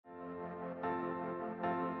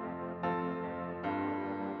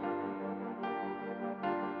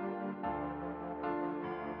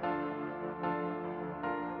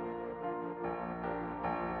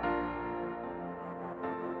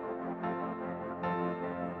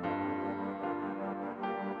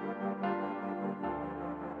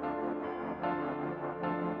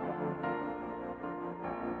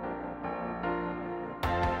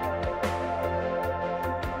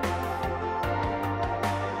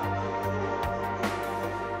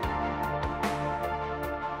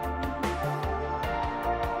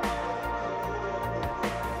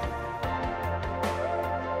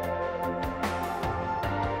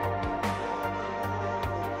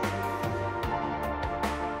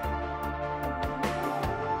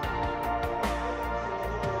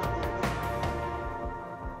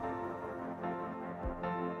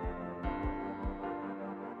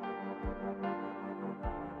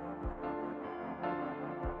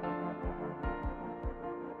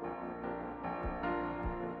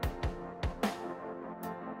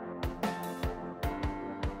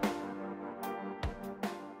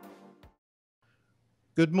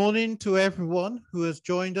Good morning to everyone who has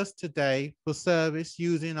joined us today for service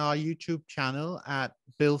using our YouTube channel at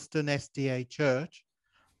Bilston SDA Church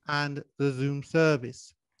and the Zoom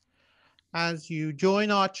service. As you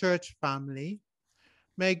join our church family,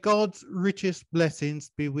 may God's richest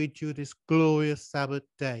blessings be with you this glorious Sabbath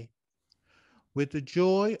day. With the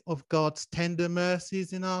joy of God's tender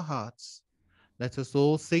mercies in our hearts, let us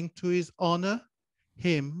all sing to his honor,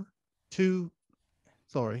 hymn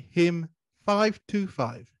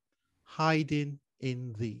 525. Hiding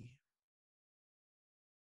in thee.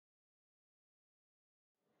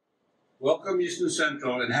 Welcome, Houston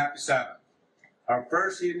Central, and happy Sabbath. Our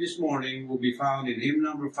first hymn this morning will be found in hymn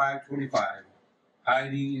number 525,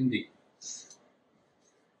 Hiding in Thee.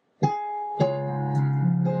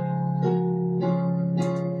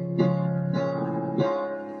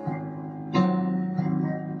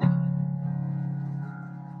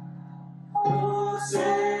 Oh,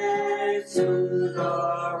 say to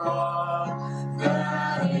the rock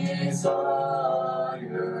that is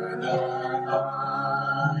higher than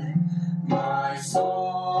I, my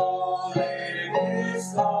soul in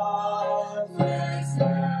his confidence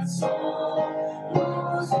and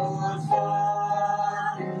sorrows would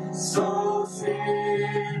find, so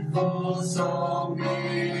sinful, so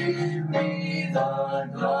weary,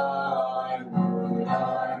 undone would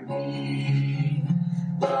I be.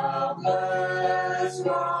 The blessed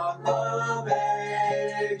rock of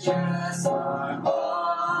ages, I'm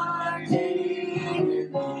hiding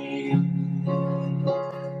in thee,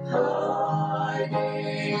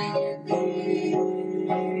 hiding in thee,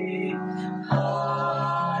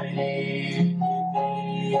 hiding in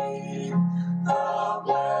thee. The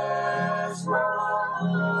blessed rock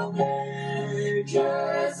of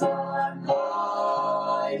ages, I'm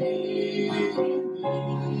hiding in thee.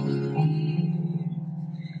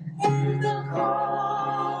 In the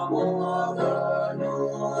calm of the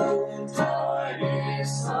noontide,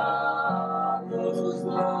 its sorrows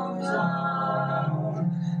blow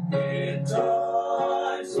down. In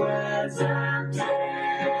times when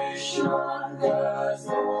temptation has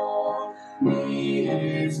worn me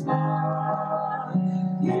is bound,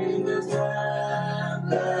 in the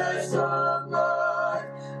tempest of life,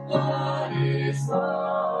 God is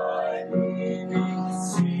my leading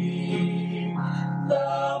sea.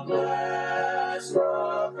 The blessed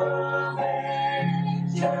rock of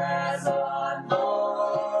ages, I'm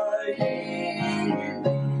hiding in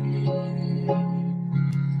thee,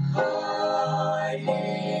 hiding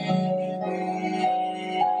in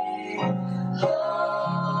thee,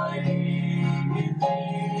 hiding in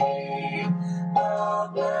thee. The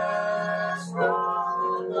blessed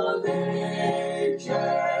rock of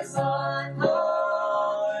ages, I'm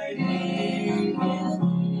hiding in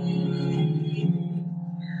thee.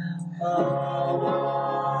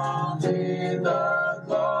 Out in the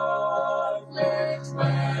conflict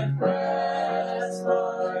when pressed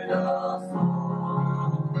by the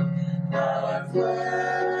foe, I've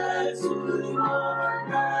fled to my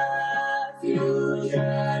refuge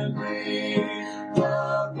and breathed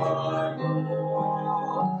upon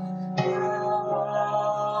home. How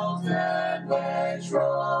often when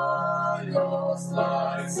trials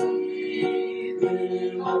like sea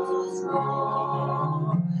billows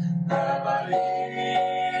roll, have I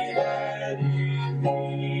hidden in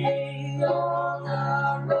thee, on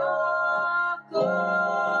the rock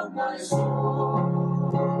of my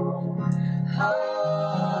soul,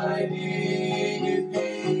 hiding in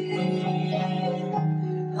thee,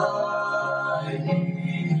 hiding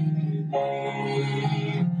in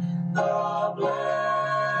thee. The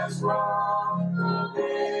blessed rock of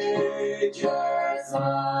ages,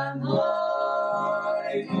 I'm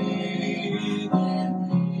hiding in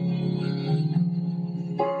thee.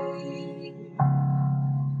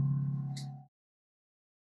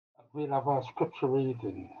 We'll have our scripture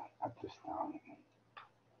reading at this time.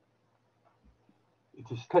 It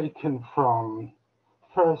is taken from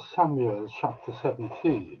 1 Samuel chapter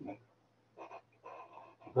 17,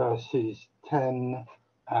 verses 10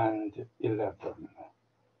 and 11.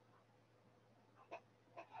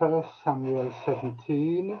 1 Samuel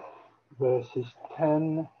 17, verses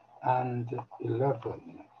 10 and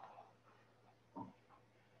 11.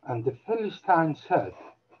 And the Philistine said,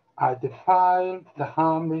 I defy the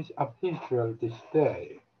armies of Israel this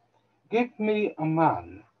day. Give me a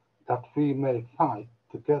man that we may fight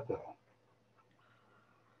together.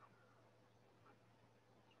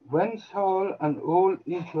 When Saul and all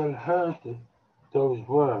Israel heard those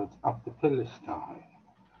words of the Philistine,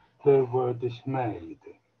 they were dismayed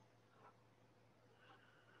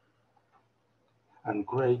and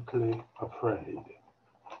greatly afraid.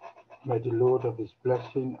 May the Lord have his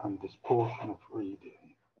blessing on this portion of reading.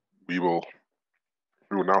 We will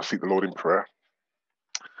now seek the Lord in prayer.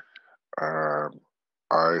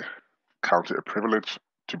 I count it a privilege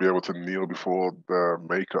to be able to kneel before the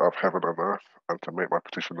maker of heaven and earth and to make my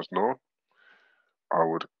petitions known. I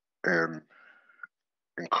would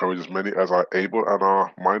encourage as many as are able and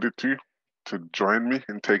are minded to join me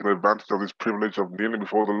in taking advantage of this privilege of kneeling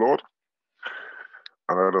before the Lord.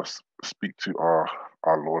 And let us speak to our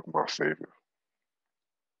Lord and our Savior.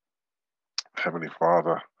 Heavenly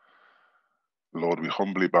Father, Lord, we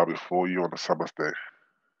humbly bow before you on the Sabbath day.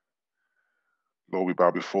 Lord, we bow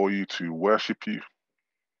before you to worship you,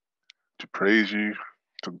 to praise you,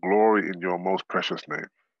 to glory in your most precious name.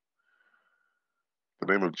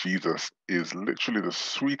 The name of Jesus is literally the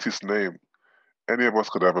sweetest name any of us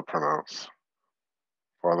could ever pronounce.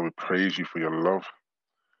 Father, we praise you for your love,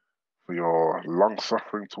 for your long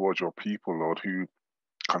suffering towards your people, Lord, who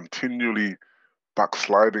continually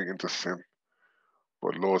backsliding into sin.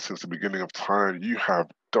 But Lord, since the beginning of time, you have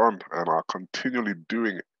done and are continually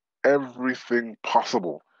doing everything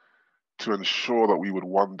possible to ensure that we would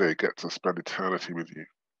one day get to spend eternity with you.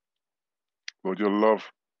 Lord, your love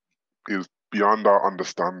is beyond our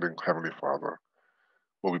understanding, Heavenly Father.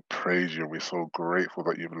 Lord, we praise you and we're so grateful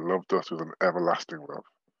that you've loved us with an everlasting love.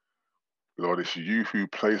 Lord, it's you who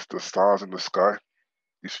placed the stars in the sky.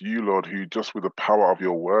 It's you, Lord, who just with the power of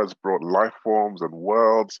your words brought life forms and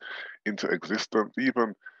worlds into existence,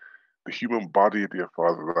 even the human body, dear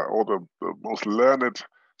Father, that all the most learned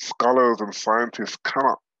scholars and scientists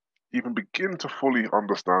cannot even begin to fully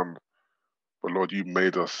understand. But Lord, you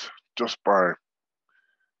made us just by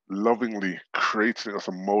lovingly creating us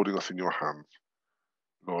and molding us in your hands.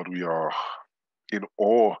 Lord, we are in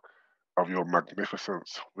awe of your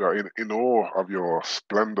magnificence. We are in awe of your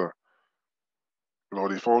splendor.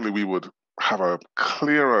 Lord, if only we would have a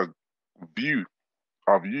clearer view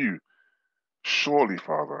of you, surely,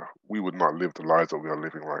 Father, we would not live the lives that we are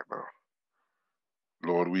living right now.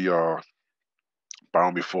 Lord, we are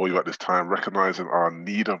bound before you at this time, recognizing our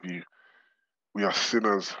need of you. We are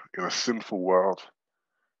sinners in a sinful world.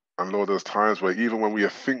 And Lord, there's times where even when we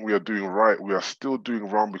think we are doing right, we are still doing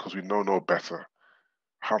wrong because we know no better.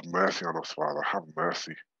 Have mercy on us, Father. Have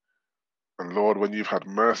mercy. And Lord, when you've had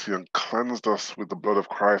mercy and cleansed us with the blood of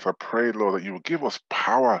Christ, I pray, Lord, that you will give us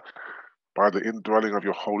power by the indwelling of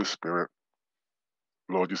your Holy Spirit.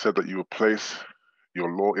 Lord, you said that you will place your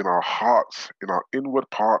law in our hearts, in our inward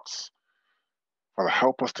parts. Father,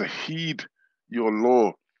 help us to heed your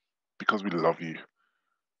law because we love you.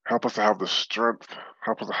 Help us to have the strength.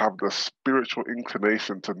 Help us to have the spiritual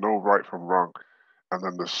inclination to know right from wrong. And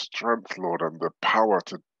then the strength, Lord, and the power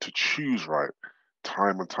to choose right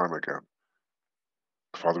time and time again.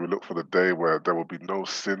 Father, we look for the day where there will be no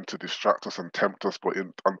sin to distract us and tempt us. But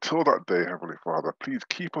until that day, Heavenly Father, please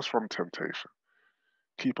keep us from temptation.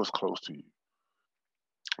 Keep us close to you.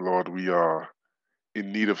 Lord, we are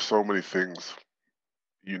in need of so many things.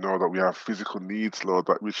 You know that we have physical needs, Lord,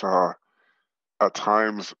 that which are at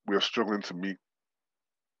times we are struggling to meet.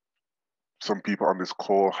 Some people on this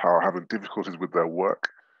call are having difficulties with their work,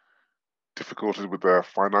 difficulties with their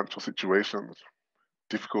financial situations,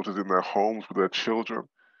 difficulties in their homes with their children,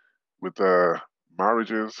 with their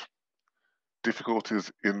marriages,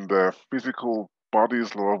 difficulties in their physical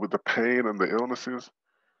bodies, Lord, with the pain and the illnesses.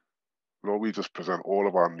 Lord, we just present all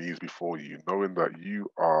of our needs before you, knowing that you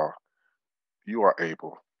are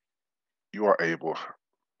able. You are able.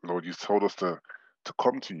 Lord, you told us to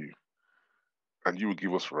come to you and you will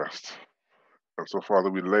give us rest. And so, Father,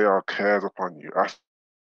 we lay our cares upon you,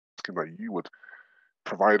 asking that you would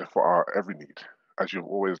provide for our every need, as you've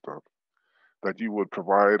always done. That you would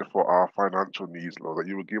provide for our financial needs, Lord. That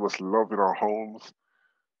you would give us love in our homes.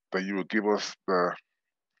 That you would give us the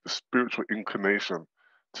spiritual inclination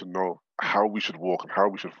to know how we should walk and how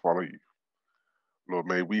we should follow you. Lord,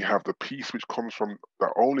 may we have the peace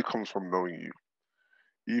that only comes from knowing you.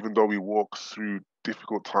 Even though we walk through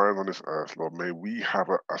difficult times on this earth, Lord, may we have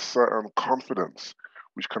a certain confidence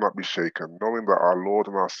which cannot be shaken, knowing that our Lord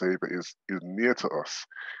and our Savior is near to us,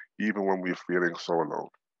 even when we're feeling so alone.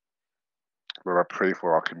 Lord, I pray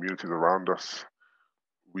for our communities around us.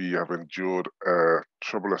 We have endured a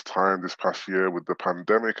troublous time this past year with the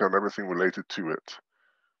pandemic and everything related to it.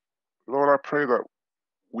 Lord, I pray that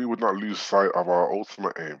we would not lose sight of our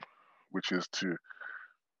ultimate aim, which is to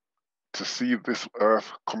see this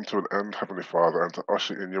earth come to an end, Heavenly Father, and to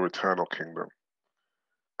usher in your eternal kingdom.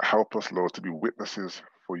 Help us, Lord, to be witnesses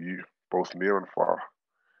for you, both near and far.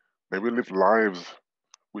 May we live lives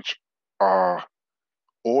which are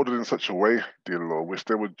ordered in such a way, dear Lord, which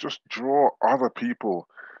they would just draw other people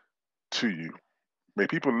to you. May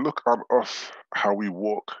people look on us, how we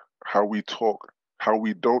walk, how we talk, how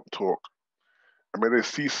we don't talk, and may they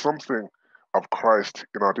see something of Christ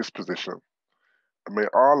in our disposition. And may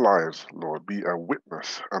our lives, Lord, be a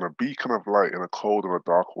witness and a beacon of light in a cold and a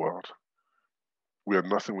dark world. We are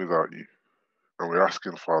nothing without you, and we're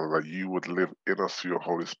asking, Father, that you would live in us through your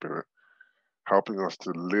Holy Spirit, helping us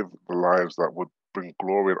to live the lives that would bring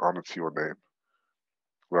glory and honor to your name.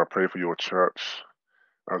 Lord, I pray for your church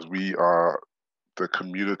as we are the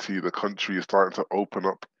community, the country is starting to open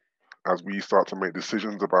up, as we start to make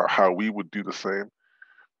decisions about how we would do the same.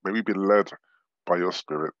 May we be led by your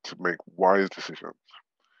Spirit to make wise decisions,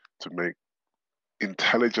 to make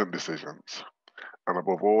intelligent decisions. And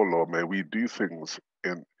above all, Lord, may we do things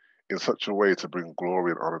in such a way to bring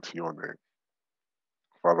glory and honor to your name.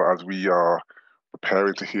 Father, as we are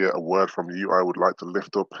preparing to hear a word from you, I would like to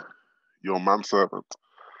lift up your manservant,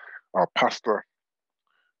 our pastor.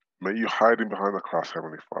 May you hide him behind the cross,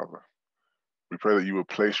 Heavenly Father. We pray that you would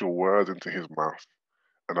place your words into his mouth,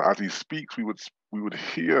 and that as he speaks, we would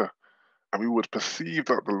hear and we would perceive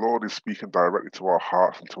that the Lord is speaking directly to our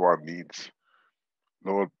hearts and to our needs.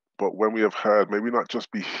 Lord, but when we have heard, may we not just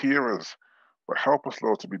be hearers, but help us,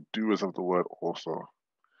 Lord, to be doers of the word also.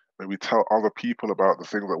 May we tell other people about the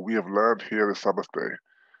things that we have learned here this Sabbath day,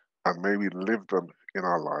 and may we live them in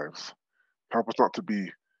our lives. Help us not to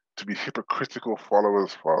be hypocritical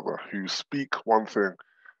followers, Father, who speak one thing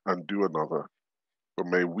and do another. But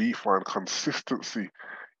may we find consistency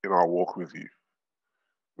in our walk with you.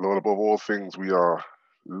 Lord, above all things, we are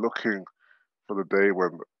looking for the day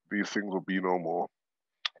when these things will be no more,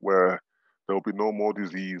 where there will be no more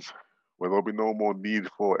disease, where there will be no more need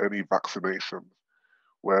for any vaccinations,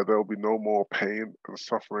 where there will be no more pain and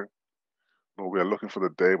suffering. Lord, we are looking for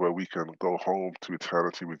the day where we can go home to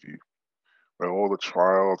eternity with you, where all the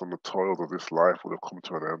trials and the toils of this life will have come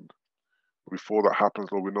to an end. Before that happens,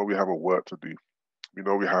 Lord, we know we have a work to do. We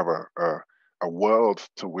know we have a world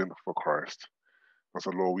to win for Christ. And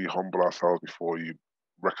so, Lord, we humble ourselves before you,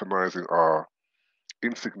 recognizing our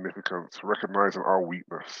insignificance, recognizing our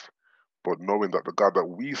weakness, but knowing that the God that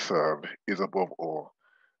we serve is above all.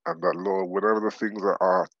 And that, Lord, whatever the things that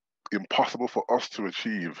are impossible for us to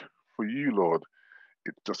achieve, for you, Lord,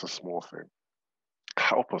 it's just a small thing.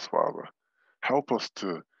 Help us, Father. Help us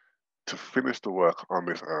to finish the work on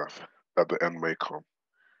this earth, that the end may come.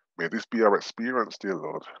 May this be our experience, dear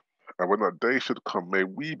Lord. And when that day should come, may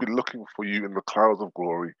we be looking for you in the clouds of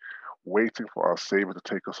glory, waiting for our Savior to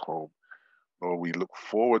take us home. Lord, we look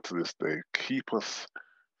forward to this day. Keep us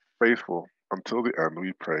faithful until the end,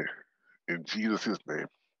 we pray. In Jesus' name,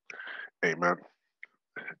 amen.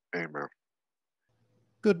 Amen.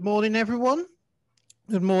 Good morning, everyone.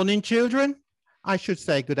 Good morning, children. I should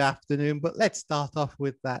say good afternoon, but let's start off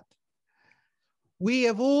with that. We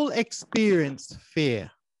have all experienced fear,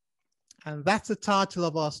 and that's the title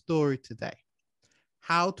of our story today,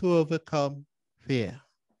 How to Overcome Fear.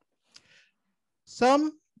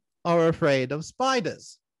 Some are afraid of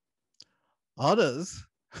spiders. Others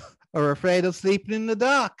are afraid of sleeping in the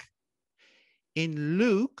dark. In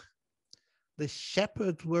Luke, the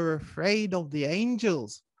shepherds were afraid of the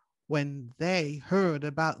angels when they heard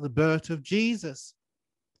about the birth of Jesus.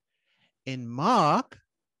 In Mark,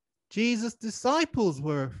 Jesus' disciples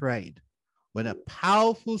were afraid when a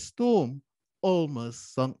powerful storm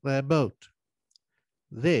almost sunk their boat.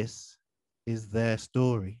 This is their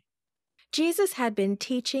story. Jesus had been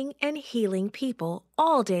teaching and healing people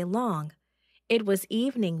all day long. It was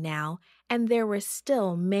evening now, and there were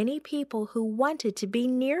still many people who wanted to be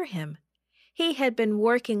near him. He had been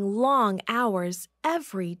working long hours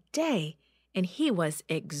every day, and he was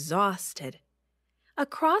exhausted.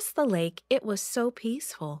 Across the lake, it was so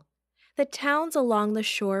peaceful. The towns along the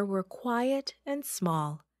shore were quiet and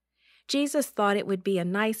small. Jesus thought it would be a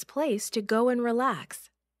nice place to go and relax.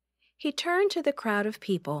 He turned to the crowd of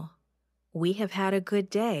people. "We have had a good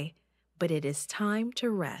day, but it is time to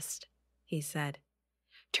rest," he said.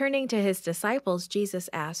 Turning to his disciples, Jesus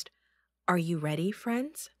asked, "Are you ready,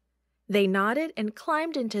 friends?" They nodded and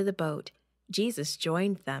climbed into the boat. Jesus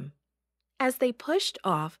joined them. As they pushed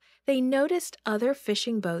off, they noticed other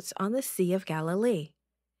fishing boats on the Sea of Galilee.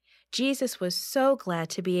 Jesus was so glad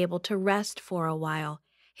to be able to rest for a while.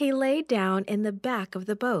 He lay down in the back of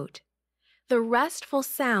the boat. The restful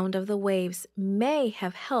sound of the waves may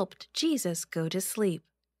have helped Jesus go to sleep.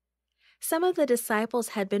 Some of the disciples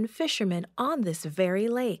had been fishermen on this very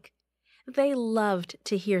lake. They loved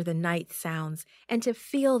to hear the night sounds and to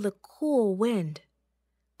feel the cool wind.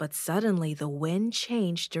 But suddenly the wind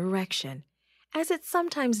changed direction, as it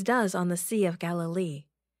sometimes does on the Sea of Galilee.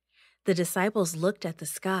 The disciples looked at the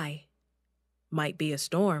sky. "Might be a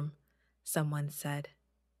storm," someone said.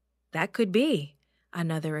 "That could be,"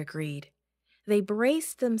 another agreed. They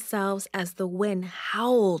braced themselves as the wind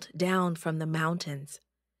howled down from the mountains.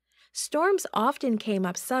 Storms often came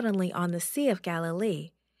up suddenly on the Sea of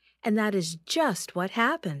Galilee, and that is just what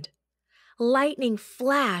happened. Lightning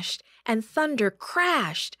flashed and thunder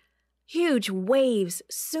crashed. Huge waves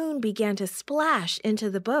soon began to splash into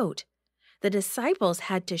the boat. The disciples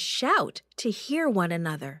had to shout to hear one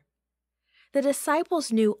another. The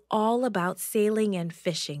disciples knew all about sailing and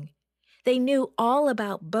fishing. They knew all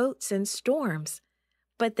about boats and storms,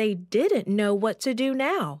 but they didn't know what to do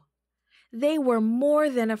now. They were more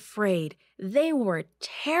than afraid. They were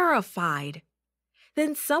terrified.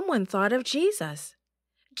 Then someone thought of Jesus.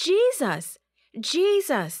 "Jesus!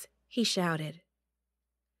 Jesus!" he shouted.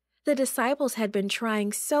 The disciples had been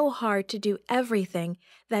trying so hard to do everything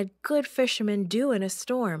that good fishermen do in a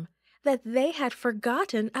storm that they had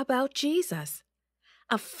forgotten about Jesus.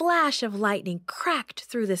 A flash of lightning cracked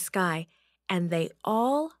through the sky, and they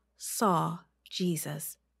all saw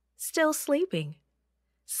Jesus, still sleeping.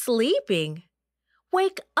 Sleeping?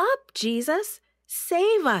 "Wake up, Jesus!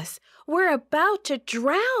 Save us! We're about to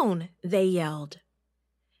drown!" they yelled.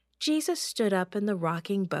 Jesus stood up in the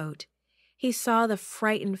rocking boat. He saw the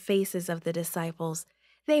frightened faces of the disciples.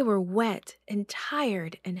 They were wet and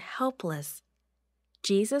tired and helpless.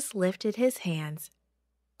 Jesus lifted his hands.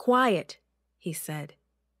 "Quiet," he said.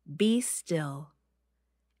 "Be still."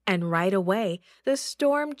 And right away, the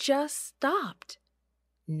storm just stopped.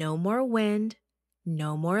 No more wind,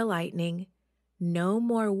 no more lightning, no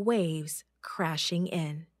more waves crashing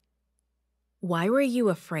in. "Why were you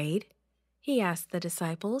afraid?" he asked the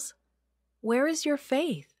disciples. "Where is your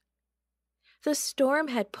faith?" The storm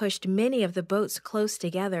had pushed many of the boats close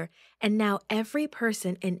together, and now every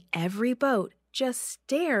person in every boat just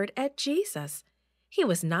stared at Jesus. He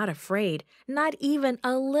was not afraid, not even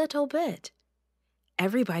a little bit.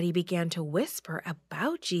 Everybody began to whisper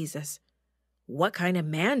about Jesus. "What kind of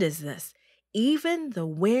man is this? Even the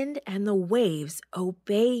wind and the waves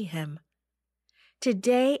obey him."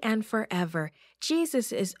 Today and forever,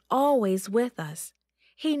 Jesus is always with us.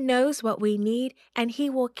 He knows what we need, and he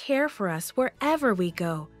will care for us wherever we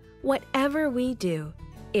go, whatever we do,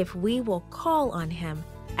 if we will call on him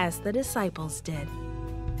as the disciples did.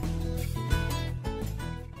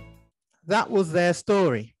 That was their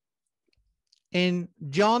story. In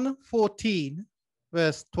John 14,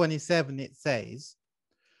 verse 27, it says,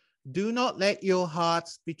 "Do not let your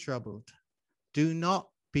hearts be troubled. Do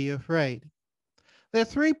not be afraid." There are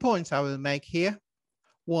 3 points I will make here.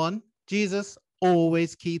 1, Jesus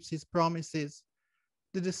always keeps his promises.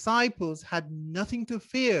 The disciples had nothing to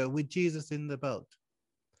fear with Jesus in the boat.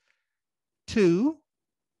 2,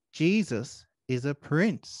 Jesus is a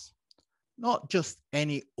prince, not just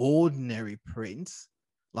any ordinary prince,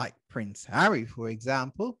 like Prince Harry, for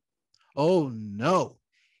example. Oh no,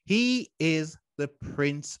 he is the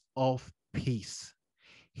Prince of Peace.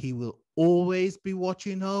 He will always be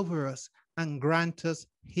watching over us and grant us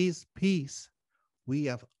his peace. We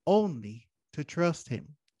have only to trust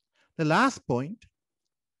him. The last point,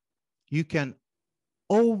 you can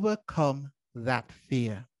overcome that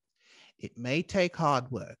fear. It may take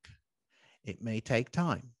hard work. It may take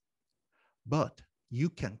time, but you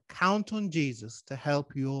can count on Jesus to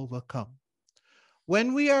help you overcome.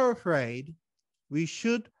 When we are afraid, we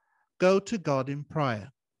should go to God in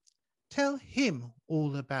prayer. Tell him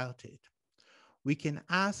all about it. We can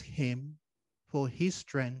ask him for his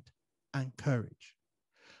strength and courage.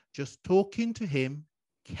 Just talking to him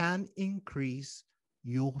can increase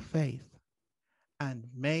your faith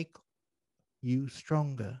and make you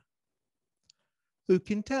stronger. Who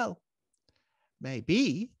can tell?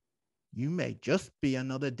 Maybe you may just be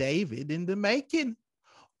another David in the making,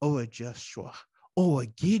 or a Joshua, or a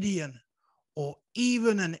Gideon, or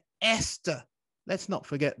even an Esther. Let's not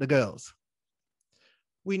forget the girls.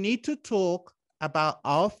 We need to talk about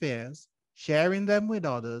our fears, sharing them with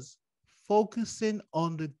others, focusing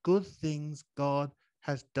on the good things God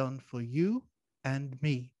has done for you and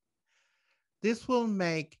me. This will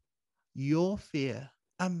make your fear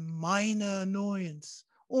a minor annoyance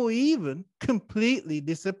or even completely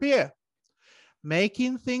disappear,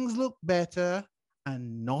 making things look better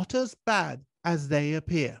and not as bad as they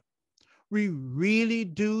appear. We really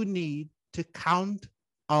do need to count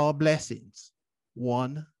our blessings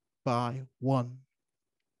one by one.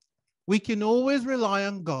 We can always rely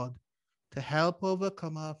on God to help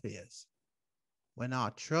overcome our fears. When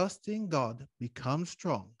our trust in God becomes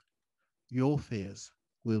strong, your fears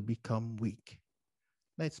will become weak.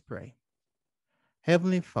 Let's pray.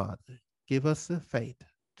 Heavenly Father, give us the faith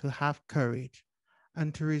to have courage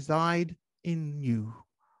and to reside in you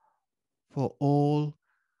for all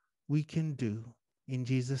we can do In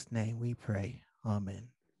Jesus' name we pray. Amen.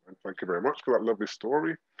 And thank you very much for that lovely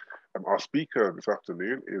story. Our speaker this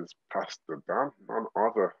afternoon is Pastor Dan, none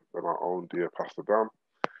other than our own dear Pastor Dan.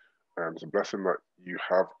 And it's a blessing that you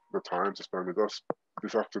have the time to spend with us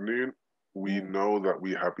this afternoon. We know that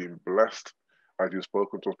we have been blessed as you've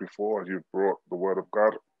spoken to us before, as you've brought the word of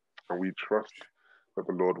God, and we trust that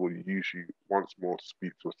the Lord will use you once more to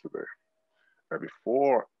speak to us today. And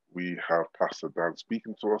before we have Pastor Dan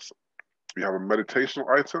speaking to us, we have a meditational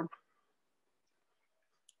item.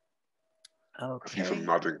 Okay. I see some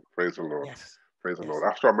nodding. Praise the Lord. Yes. Praise the Lord.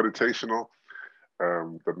 After our meditational,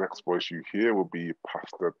 the next voice you hear will be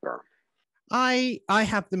Pastor Dan. I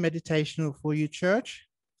have the meditational for you, church.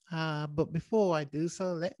 But before I do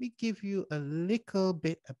so, let me give you a little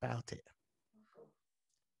bit about it.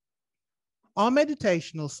 Our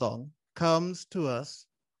meditational song comes to us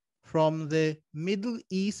from the Middle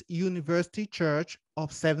East University Church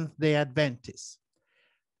of Seventh-day Adventists.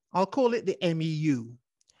 I'll call it the MEU.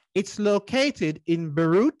 It's located in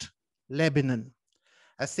Beirut, Lebanon,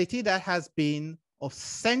 a city that has been of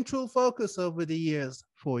central focus over the years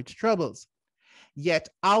for its troubles. Yet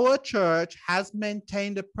our church has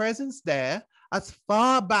maintained a presence there as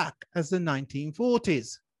far back as the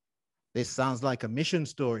 1940s. This sounds like a mission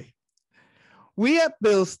story. We at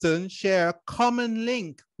Bilston share a common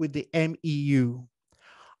link with the MEU,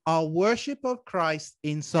 our worship of Christ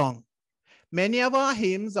in song. Many of our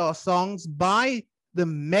hymns are songs by the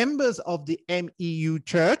members of the MEU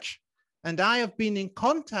church, and I have been in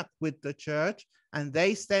contact with the church, and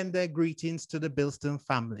they send their greetings to the Bilston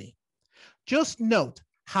family. Just note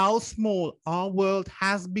how small our world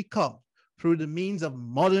has become through the means of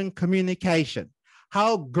modern communication.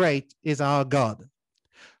 How great is our God.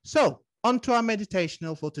 So, on to our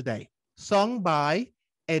meditational for today, sung by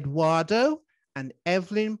Eduardo and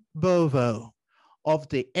Evelyn Bovo of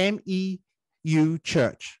the MEU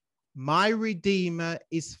Church. My Redeemer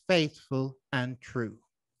is faithful and true.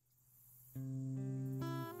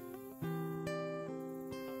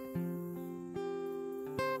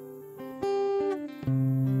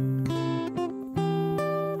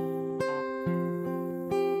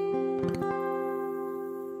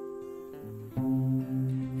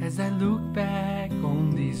 As I look back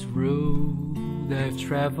on this road I've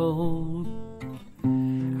traveled,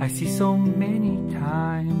 I see so many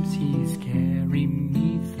times He's carried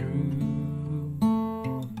me through.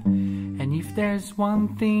 And if there's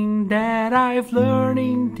one thing that I've learned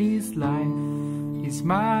in this life, is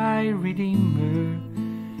my Redeemer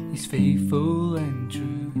is faithful and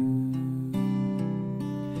true.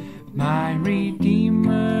 My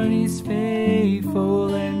Redeemer is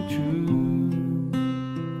faithful and true.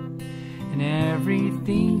 And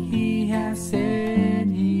everything He has said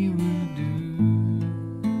He will do.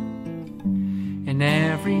 And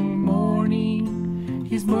every morning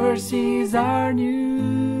His mercies are new.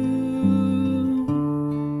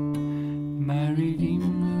 My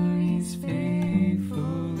Redeemer is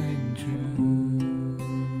faithful and true.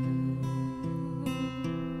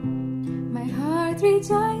 My heart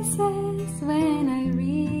rejoices when I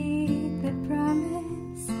read the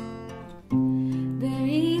promise. There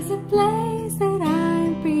is a place that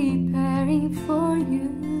I'm preparing for you.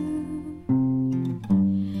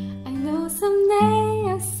 I know someday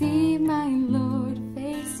I'll see my Lord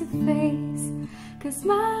face to face, 'cause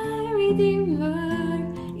my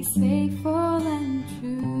Redeemer is faithful and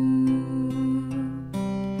true.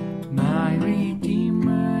 My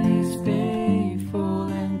Redeemer is faithful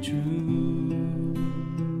and true.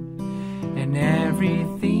 And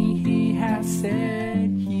everything He has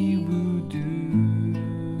said He will do.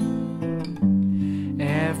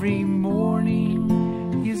 Every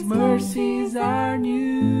morning His mercies are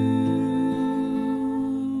new.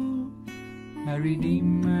 My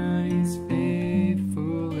Redeemer is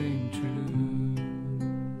faithful and true.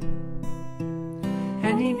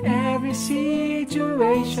 And in every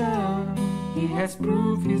situation He has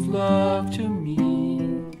proved His love to me.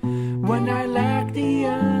 When I lack the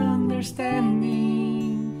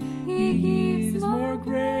understanding, He gives more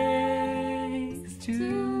grace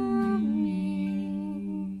to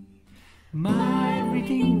me. My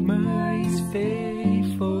Redeemer is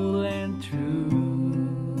faithful and true.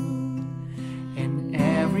 And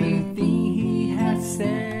everything He has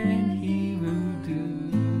said He will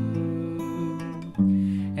do.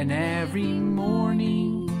 And every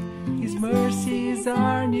morning His mercies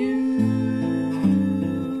are new.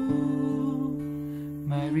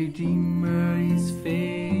 My Redeemer is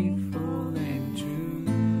faithful and true.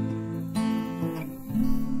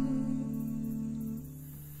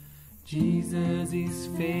 Jesus is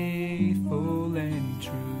faithful and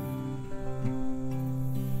true.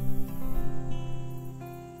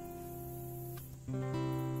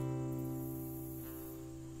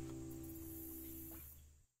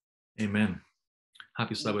 Amen.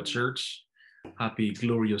 Happy Sabbath, church. Happy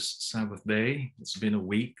glorious Sabbath day. It's been a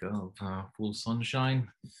week of full sunshine,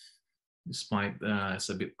 despite it's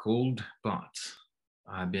a bit cold, but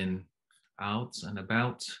I've been out and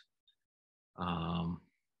about,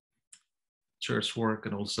 church work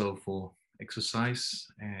and also for exercise,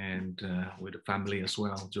 and with the family as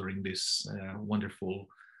well during this wonderful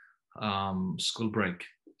school break.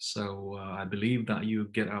 So I believe that you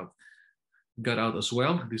got out as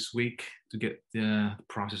well this week to get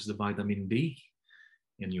process the vitamin D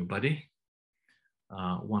in your body.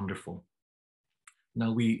 Wonderful.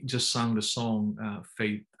 Now we just sang the song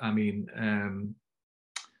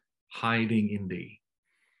Hiding in Thee.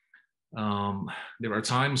 There are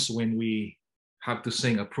times when we have to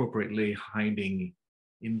sing appropriately, hiding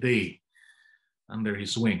in Thee under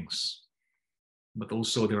His wings. But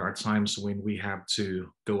also there are times when we have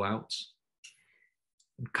to go out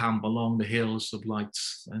and camp along the hills of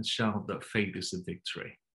lights and shout that faith is the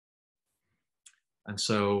victory. And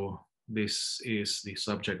so this is the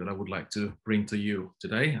subject that I would like to bring to you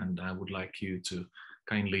today, and I would like you to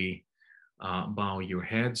kindly bow your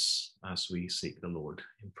heads as we seek the Lord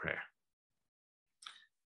in prayer.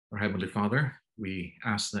 Our Heavenly Father, we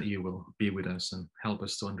ask that you will be with us and help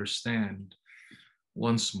us to understand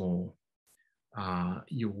once more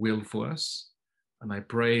your will for us. And I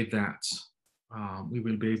pray that we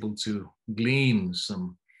will be able to glean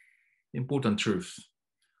some important truth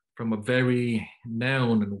from a very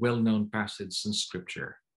known and well-known passage in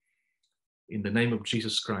Scripture. In the name of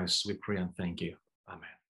Jesus Christ, we pray and thank you. Amen.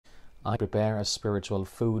 I prepare a spiritual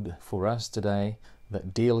food for us today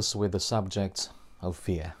that deals with the subject of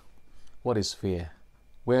fear. What is fear?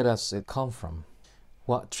 Where does it come from?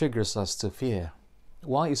 What triggers us to fear?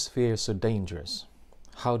 Why is fear so dangerous?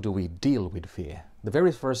 How do we deal with fear? The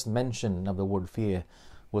very first mention of the word fear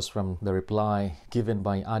was from the reply given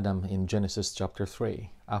by Adam in Genesis chapter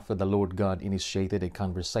 3, after the Lord God initiated a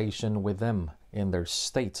conversation with them in their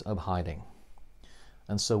state of hiding.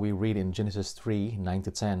 And so we read in Genesis 3,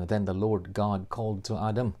 9-10, Then the Lord God called to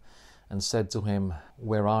Adam and said to him,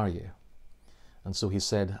 Where are you? And so he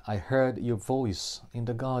said, I heard your voice in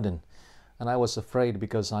the garden, and I was afraid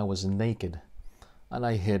because I was naked, and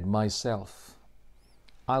I hid myself.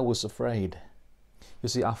 I was afraid. You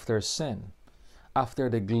see, after sin, after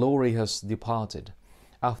the glory has departed,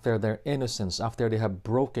 after their innocence, after they have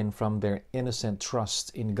broken from their innocent trust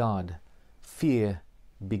in God, fear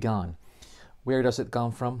began. Where does it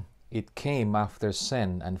come from? It came after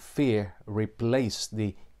sin, and fear replaced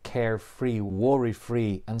the carefree,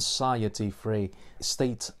 worry-free, anxiety-free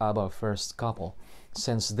state of our first couple.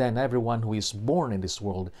 Since then, everyone who is born in this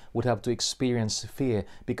world would have to experience fear,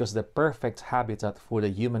 because the perfect habitat for the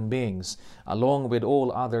human beings, along with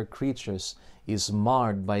all other creatures, is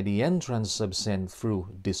marred by the entrance of sin through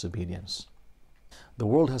disobedience. The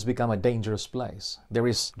world has become a dangerous place. There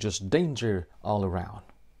is just danger all around.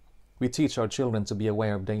 We teach our children to be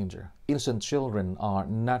aware of danger. Innocent children are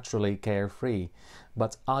naturally carefree,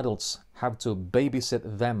 but adults have to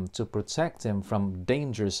babysit them to protect them from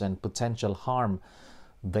dangers and potential harm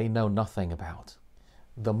they know nothing about.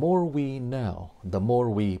 The more we know, the more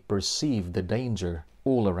we perceive the danger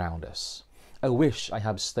all around us. I wish I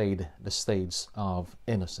had stayed the stage of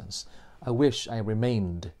innocence. I wish I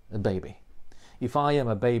remained a baby. If I am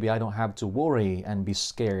a baby, I don't have to worry and be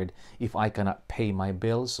scared if I cannot pay my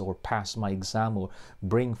bills or pass my exam or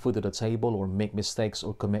bring food to the table or make mistakes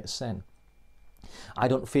or commit sin. I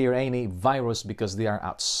don't fear any virus because they are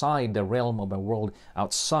outside the realm of my world,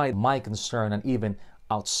 outside my concern, and even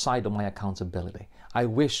outside of my accountability. I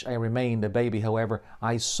wish I remained a baby. However,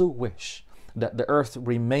 I so wish that the earth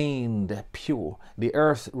remained pure, the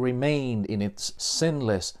earth remained in its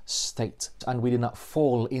sinless state, and we did not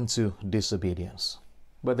fall into disobedience.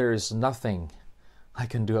 But there is nothing I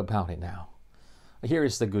can do about it now. Here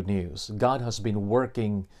is the good news. God has been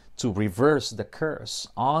working to reverse the curse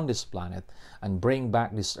on this planet and bring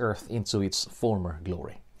back this earth into its former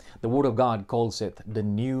glory. The Word of God calls it the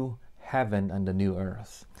new heaven and the new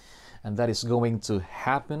earth. And that is going to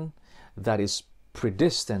happen. That is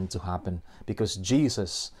predestined to happen because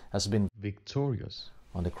Jesus has been victorious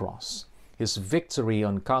on the cross. His victory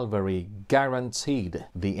on Calvary guaranteed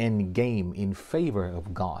the end game in favor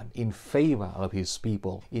of God, in favor of His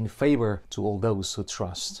people, in favor to all those who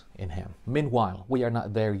trust in in him. Meanwhile, we are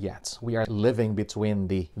not there yet. We are living between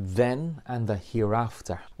the then and the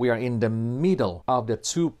hereafter. We are in the middle of the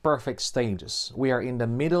two perfect stages. We are in the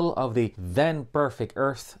middle of the then perfect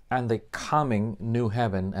earth and the coming new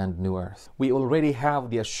heaven and new earth. We already have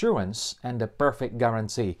the assurance and the perfect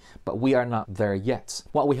guarantee, but we are not there yet.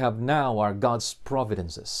 What we have now are God's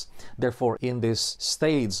providences. Therefore, in this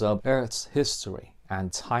stage of earth's history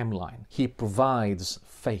and timeline, He provides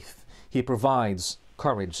faith. He provides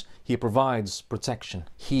courage. He provides protection.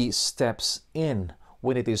 He steps in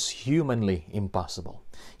when it is humanly impossible.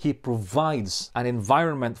 He provides an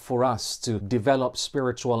environment for us to develop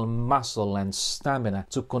spiritual muscle and stamina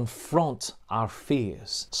to confront our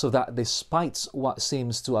fears, so that despite what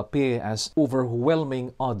seems to appear as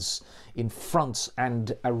overwhelming odds in front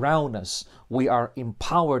and around us, we are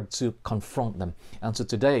empowered to confront them. And so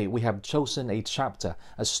today we have chosen a chapter,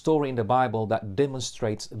 a story in the Bible that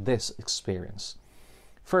demonstrates this experience.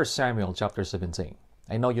 1 Samuel chapter 17.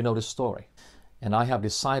 I know you know the story. And I have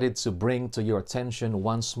decided to bring to your attention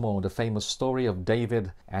once more the famous story of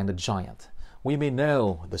David and the giant. We may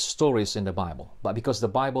know the stories in the Bible, but because the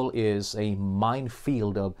Bible is a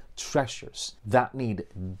minefield of treasures that need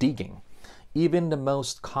digging, even the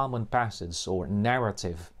most common passage or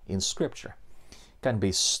narrative in Scripture can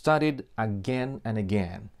be studied again and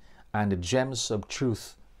again, and the gems of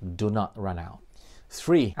truth do not run out.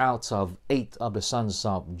 3 out of 8 of the sons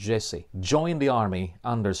of Jesse joined the army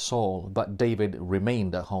under Saul, but David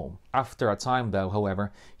remained at home. After a time, though,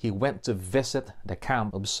 however, he went to visit the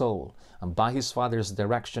camp of Saul, and by his father's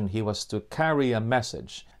direction he was to carry a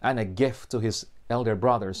message and a gift to his elder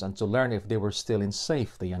brothers and to learn if they were still in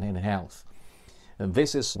safety and in health. And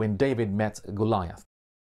this is when David met Goliath.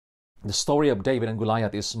 The story of David and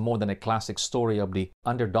Goliath is more than a classic story of the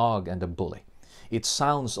underdog and the bully. It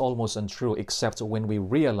sounds almost untrue except when we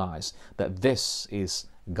realize that this is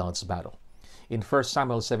God's battle. In 1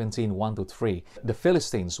 Samuel 17, 1-3, the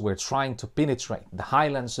Philistines were trying to penetrate the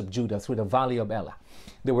highlands of Judah through the valley of Elah.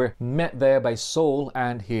 They were met there by Saul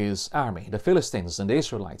and his army. The Philistines and the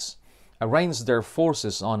Israelites arranged their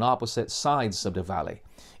forces on opposite sides of the valley.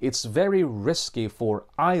 It's very risky for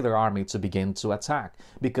either army to begin to attack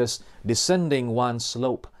because descending one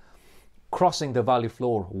slope, crossing the valley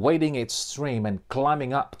floor, wading its stream, and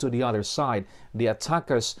climbing up to the other side, the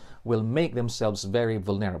attackers will make themselves very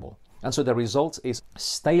vulnerable. And so the result is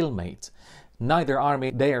stalemate. Neither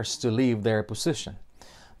army dares to leave their position.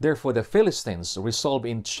 Therefore, the Philistines resolve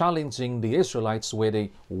in challenging the Israelites with a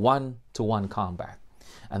 1-to-1 combat.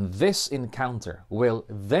 And this encounter will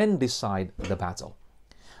then decide the battle.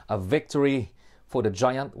 A victory for the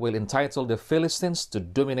giant will entitle the Philistines to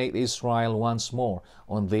dominate Israel once more.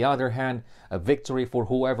 On the other hand, a victory for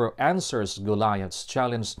whoever answers Goliath's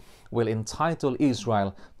challenge will entitle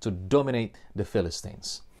Israel to dominate the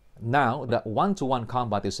Philistines. Now that 1-to-1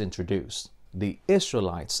 combat is introduced, the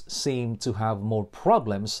Israelites seem to have more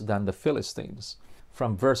problems than the Philistines.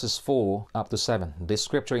 From verses 4 up to 7, this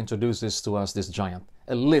scripture introduces to us this giant,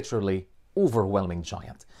 a literally overwhelming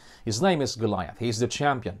giant. His name is Goliath. He is the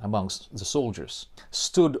champion amongst the soldiers.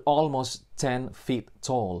 Stood almost 10 feet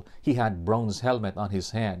tall. He had bronze helmet on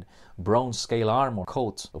his head, bronze scale armor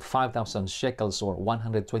coat of 5,000 shekels or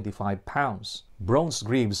 125 pounds, bronze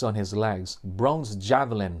greaves on his legs, bronze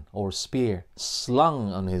javelin or spear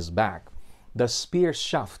slung on his back. The spear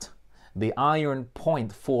shaft, the iron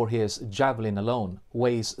point for his javelin alone,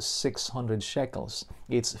 weighs 600 shekels.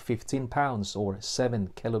 It's 15 pounds or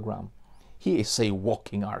 7 kilograms. He is a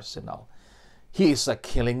walking arsenal. He is a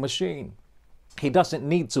killing machine. He doesn't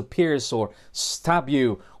need to pierce or stab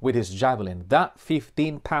you with his javelin. That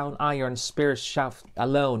 15-pound iron spear shaft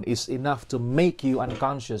alone is enough to make you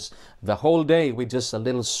unconscious the whole day with just a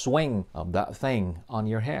little swing of that thing on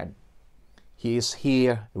your head. He is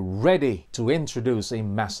here ready to introduce a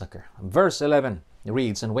massacre. Verse 11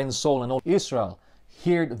 reads, "And when Saul and all Israel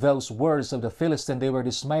heard those words of the Philistine, they were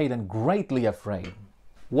dismayed and greatly afraid."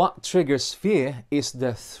 What triggers fear is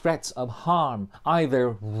the threat of harm,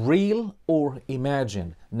 either real or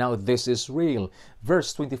imagined. Now this is real.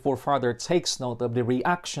 Verse 24 further takes note of the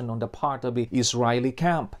reaction on the part of the Israeli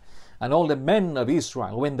camp. "And all the men of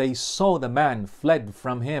Israel, when they saw the man, fled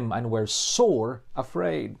from him and were sore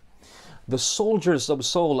afraid." The soldiers of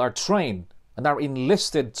Saul are trained and are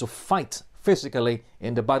enlisted to fight physically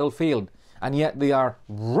in the battlefield, and yet they are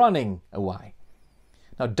running away.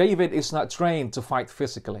 Now, David is not trained to fight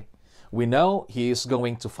physically. We know he is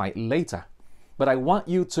going to fight later. But I want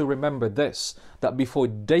you to remember this, that before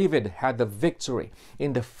David had the victory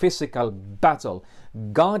in the physical battle,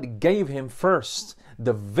 God gave him first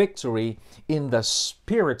the victory in the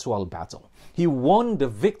spiritual battle. He won the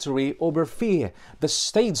victory over fear. The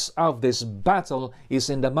stage of this battle is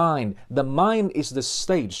in the mind. The mind is the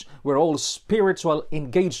stage where all spiritual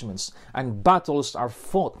engagements and battles are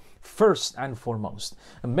fought first and foremost.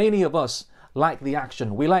 And many of us like the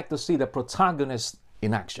action. We like to see the protagonist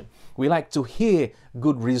in action. We like to hear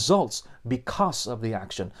good results because of the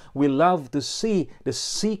action. We love to see the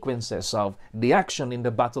sequences of the action in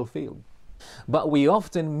the battlefield. But we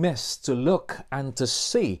often miss to look and to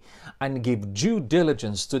see and give due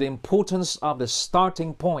diligence to the importance of the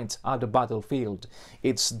starting point of the battlefield.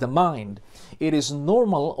 It's the mind. It is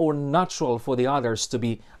normal or natural for the others to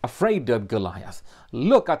be afraid of Goliath.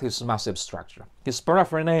 Look at his massive structure, his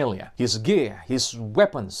paraphernalia, his gear, his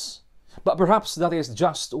weapons. But perhaps that is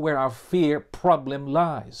just where our fear problem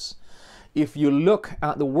lies. If you look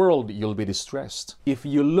at the world, you'll be distressed. If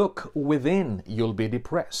you look within, you'll be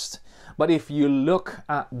depressed. But if you look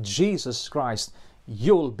at Jesus Christ,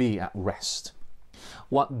 you'll be at rest.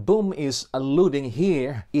 What Boom is alluding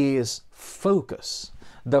here is focus.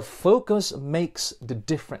 The focus makes the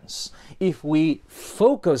difference. If we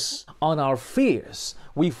focus on our fears,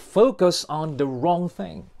 we focus on the wrong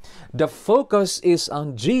thing. The focus is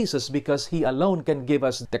on Jesus because He alone can give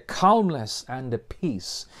us the calmness and the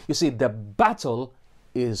peace. You see, the battle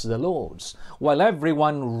is the Lord's. While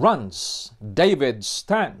everyone runs, David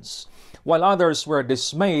stands. While others were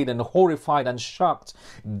dismayed and horrified and shocked,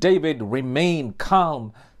 David remained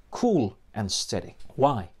calm, cool, and steady.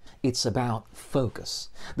 Why? It's about focus.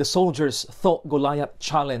 The soldiers thought Goliath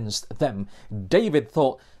challenged them. David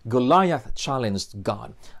thought Goliath challenged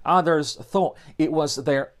God. Others thought it was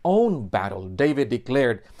their own battle. David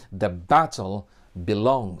declared, the battle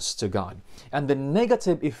belongs to God. And the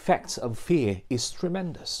negative effects of fear is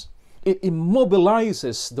tremendous. It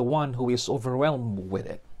immobilizes the one who is overwhelmed with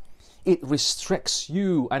it. It restricts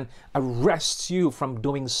you and arrests you from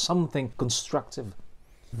doing something constructive.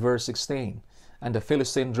 Verse 16, and the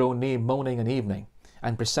Philistine drew near morning and evening,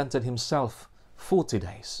 and presented himself 40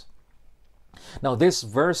 days. Now this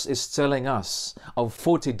verse is telling us of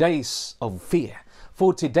 40 days of fear,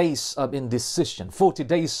 40 days of indecision, 40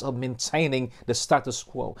 days of maintaining the status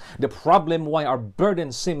quo. The problem why our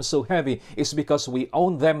burden seems so heavy is because we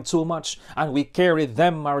own them too much and we carry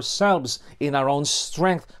them ourselves in our own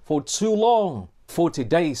strength for too long. 40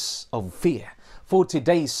 days of fear, 40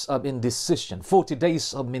 days of indecision, 40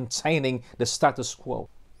 days of maintaining the status quo.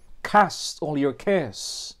 Cast all your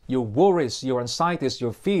cares, your worries, your anxieties,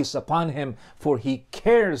 your fears upon Him, for He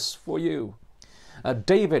cares for you.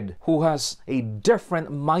 David, who has a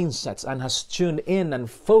different mindset and has tuned in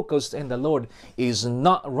and focused in the Lord, is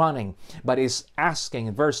not running, but is asking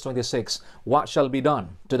in verse 26, what shall be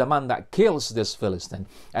done to the man that kills this Philistine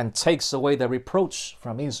and takes away the reproach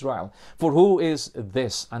from Israel? For who is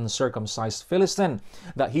this uncircumcised Philistine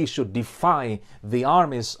that he should defy the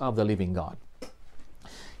armies of the living God?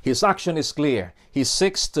 His action is clear. He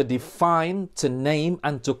seeks to define, to name,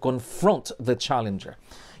 and to confront the challenger.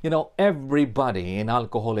 You know, everybody in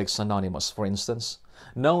Alcoholics Anonymous, for instance,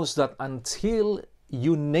 knows that until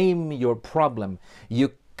you name your problem,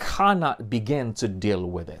 you cannot begin to deal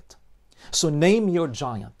with it. So name your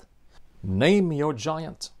giant. Name your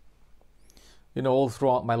giant. You know, all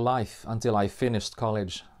throughout my life, until I finished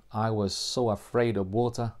college, I was so afraid of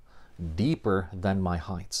water deeper than my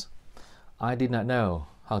height. I did not know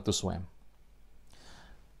how to swim.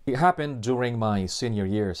 It happened during my senior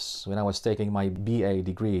years when I was taking my BA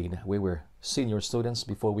degree. We were senior students.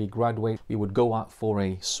 Before we graduate, we would go out for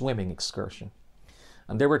a swimming excursion.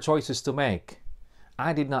 And there were choices to make.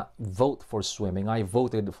 I did not vote for swimming. I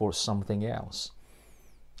voted for something else.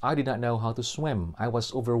 I did not know how to swim. I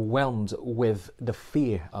was overwhelmed with the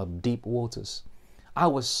fear of deep waters. I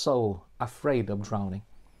was so afraid of drowning.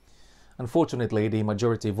 Unfortunately, the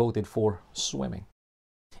majority voted for swimming.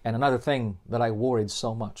 And another thing that I worried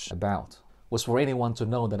so much about was for anyone to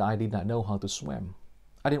know that I did not know how to swim.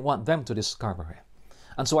 I didn't want them to discover it.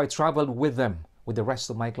 And so I traveled with them, with the rest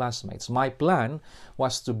of my classmates. My plan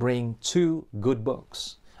was to bring 2 good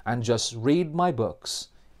books and just read my books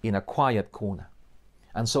in a quiet corner.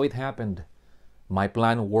 And so it happened. My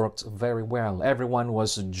plan worked very well. Everyone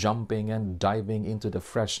was jumping and diving into the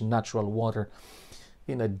fresh natural water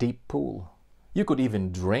in a deep pool. You could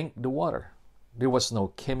even drink the water. There was no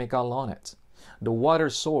chemical on it. The water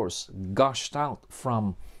source gushed out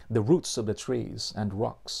from the roots of the trees and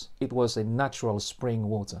rocks. It was a natural spring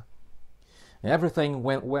water. Everything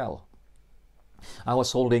went well. I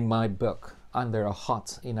was holding my book under a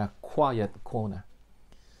hut in a quiet corner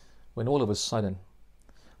when all of a sudden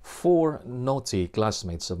 4 naughty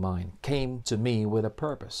classmates of mine came to me with a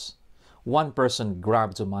purpose. One person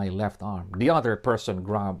grabbed to my left arm. The other person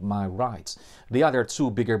grabbed my right. The other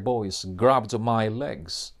two bigger boys grabbed to my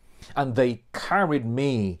legs. And they carried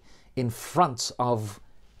me in front of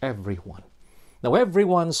everyone. Now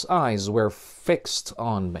everyone's eyes were fixed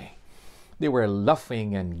on me. They were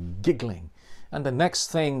laughing and giggling. And the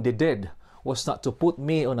next thing they did was not to put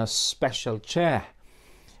me on a special chair.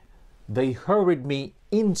 They hurried me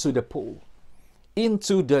into the pool,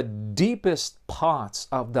 into the deepest parts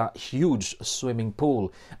of that huge swimming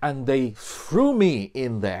pool, and they threw me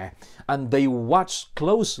in there, and they watched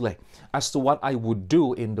closely as to what I would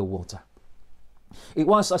do in the water. It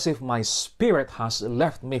was as if my spirit has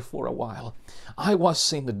left me for a while. I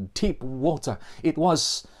was in the deep water. It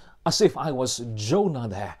was as if I was Jonah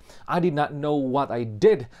there. I did not know what I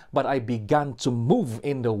did, but I began to move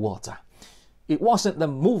in the water. It wasn't the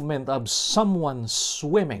movement of someone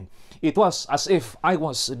swimming. It was as if I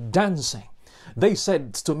was dancing. They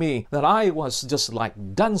said to me that I was just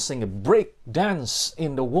like dancing a break dance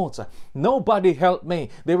in the water. Nobody helped me.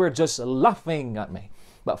 They were just laughing at me.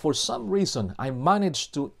 But for some reason, I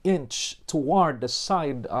managed to inch toward the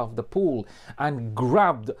side of the pool and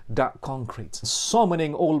grabbed that concrete.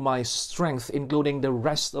 Summoning all my strength, including the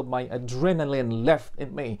rest of my adrenaline left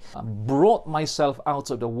in me, I brought myself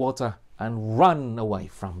out of the water and ran away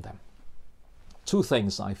from them. Two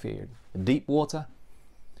things I feared: deep water.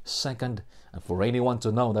 Second, and for anyone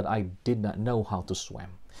to know that I did not know how to swim.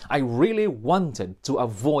 I really wanted to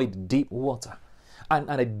avoid deep water,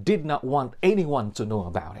 and I did not want anyone to know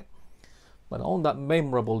about it. But on that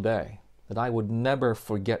memorable day that I would never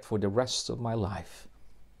forget for the rest of my life,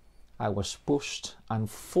 I was pushed and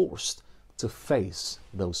forced to face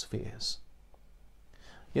those fears.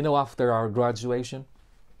 You know, after our graduation,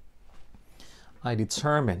 I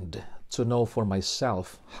determined to know for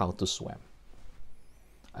myself how to swim.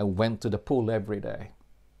 I went to the pool every day.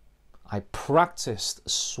 I practiced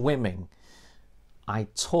swimming. I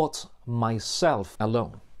taught myself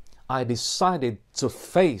alone. I decided to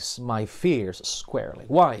face my fears squarely.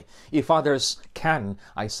 Why? If others can,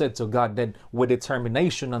 I said to God, then with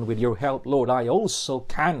determination and with your help, Lord, I also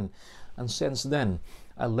can. And since then,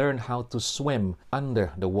 I learned how to swim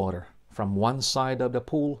under the water, from one side of the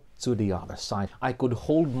pool to the other side. I could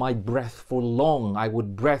hold my breath for long. I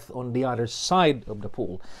would breath on the other side of the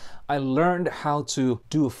pool. I learned how to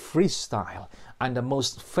do freestyle, and the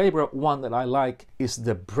most favorite one that I like is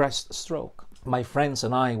the breaststroke. My friends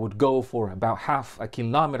and I would go for about half a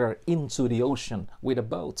kilometer into the ocean with a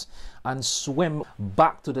boat and swim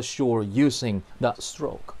back to the shore using that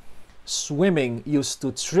stroke. Swimming used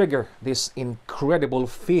to trigger this incredible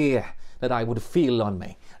fear that I would feel on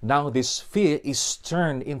me. Now this fear is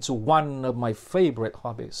turned into one of my favorite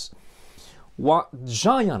hobbies. What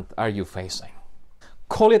giant are you facing?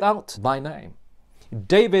 Call it out by name.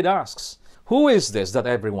 David asks, who is this that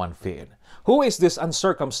everyone feared? Who is this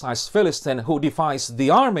uncircumcised Philistine who defies the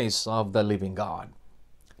armies of the living God?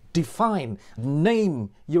 Define, name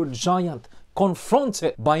your giant, confront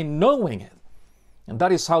it by knowing it. And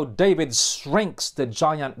that is how David shrinks the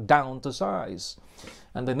giant down to size.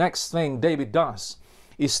 And the next thing David does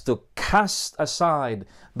is to cast aside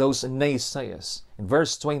those naysayers. In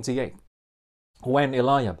verse 28, when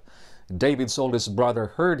Eliab, David's oldest brother,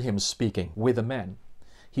 heard him speaking with the men,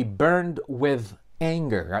 he burned with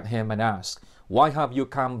anger at him and asked, why have you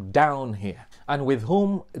come down here? And with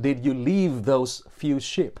whom did you leave those few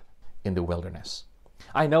sheep in the wilderness?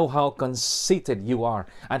 I know how conceited you are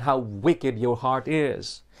and how wicked your heart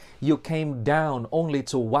is. You came down only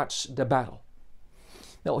to watch the battle.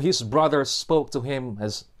 Now, his brother spoke to him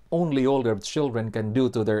as only older children can do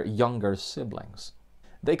to their younger siblings.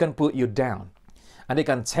 They can put you down, and they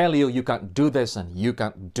can tell you you can't do this and you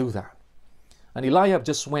can't do that. And Eliab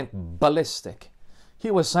just went ballistic.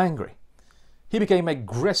 He was angry. He became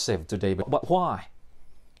aggressive to David. But why?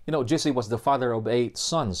 You know, Jesse was the father of 8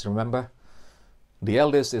 sons, remember? The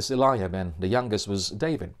eldest is Eliab and the youngest was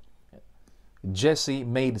David. Jesse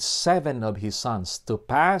made 7 of his sons to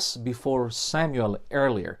pass before Samuel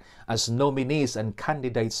earlier as nominees and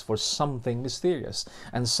candidates for something mysterious.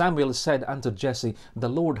 And Samuel said unto Jesse, the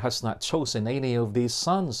Lord has not chosen any of these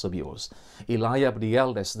sons of yours. Eliab the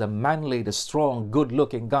eldest, the manly, the strong,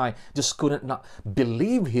 good-looking guy, just couldn't not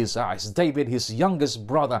believe his eyes. David, his youngest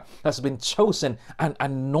brother, has been chosen and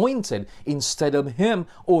anointed instead of him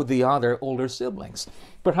or the other older siblings.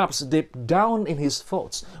 Perhaps deep down in his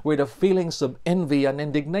thoughts were the feelings of envy and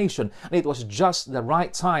indignation. And it was just the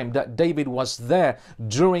right time that David was there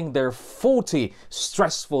during their 40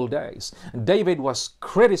 stressful days. David was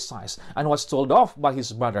criticized and was told off by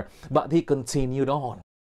his brother, but he continued on.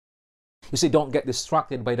 You see, don't get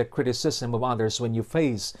distracted by the criticism of others when you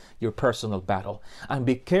face your personal battle. And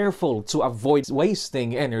be careful to avoid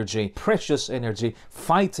wasting energy, precious energy,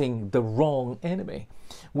 fighting the wrong enemy.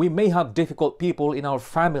 We may have difficult people in our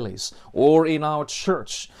families or in our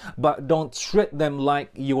church, but don't treat them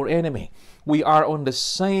like your enemy. We are on the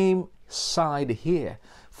same side here.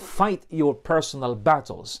 Fight your personal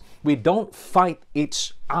battles. We don't fight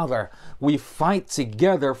each other. We fight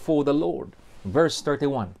together for the Lord. Verse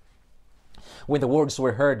 31. When the words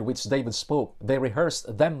were heard which David spoke, they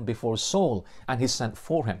rehearsed them before Saul, and he sent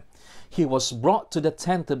for him. He was brought to the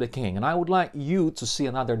tent of the king. And I would like you to see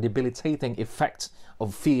another debilitating effect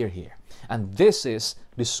of fear here. And this is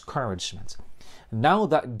discouragement. Now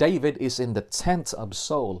that David is in the tent of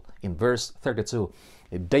Saul, in verse 32,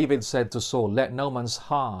 David said to Saul, "Let no man's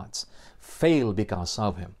heart fail because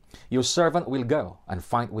of him. Your servant will go and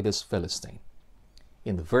fight with this Philistine."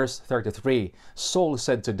 In verse 33, Saul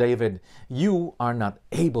said to David, "You are not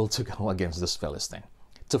able to go against this Philistine,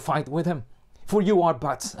 to fight with him, for you are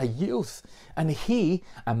but a youth, and he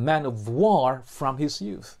a man of war from his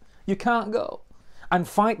youth. You can't go and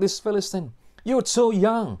fight this Philistine. You're too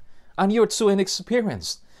young, and you're too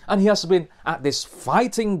inexperienced. And he has been at this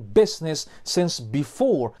fighting business since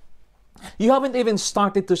before. You haven't even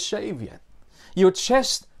started to shave yet. Your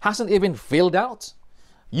chest hasn't even filled out.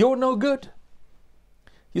 You're no good."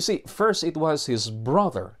 You see, first it was his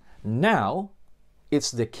brother. Now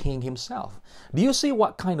it's the king himself. Do you see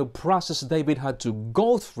what kind of process David had to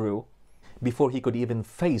go through before he could even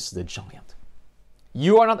face the giant?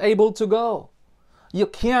 You are not able to go. You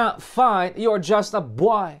can't fight. You're just a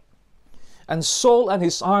boy. And Saul and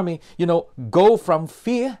his army, go from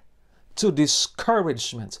fear to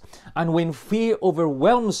discouragement. And when fear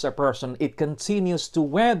overwhelms a person, it continues to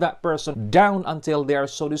wear that person down until they are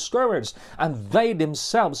so discouraged. And they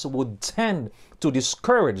themselves would tend to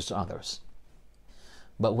discourage others.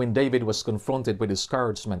 But when David was confronted with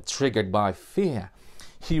discouragement triggered by fear,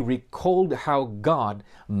 he recalled how God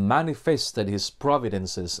manifested his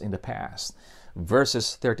providences in the past.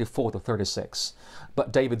 Verses 34 to 36.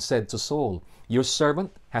 But David said to Saul, "Your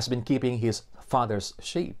servant has been keeping his father's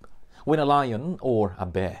sheep. When a lion or a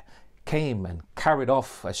bear came and carried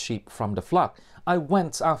off a sheep from the flock, I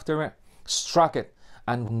went after it, struck it,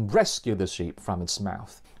 and rescued the sheep from its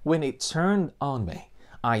mouth. When it turned on me,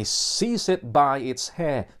 I seized it by its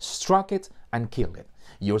hair, struck it, and killed it.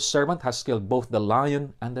 Your servant has killed both the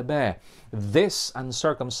lion and the bear. This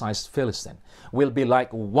uncircumcised Philistine will be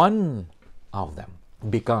like one of them,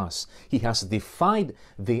 because he has defied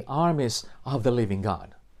the armies of the living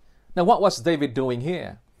God." Now, what was David doing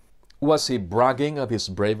here? Was he bragging of his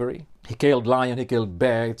bravery? He killed lion, he killed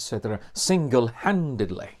bear, etc.,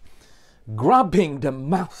 single-handedly. Grabbing the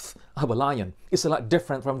mouth of a lion is a lot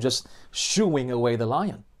different from just shooing away the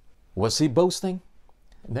lion. Was he boasting?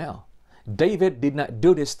 No. David did not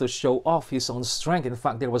do this to show off his own strength. In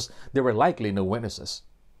fact, there were likely no witnesses.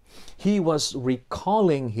 He was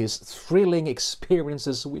recalling his thrilling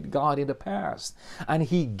experiences with God in the past, and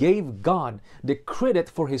he gave God the credit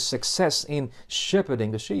for his success in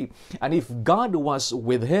shepherding the sheep. And if God was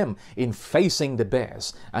with him in facing the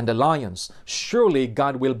bears and the lions, surely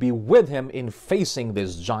God will be with him in facing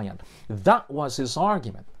this giant. That was his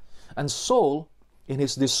argument. And Saul, in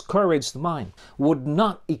his discouraged mind, would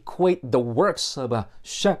not equate the works of a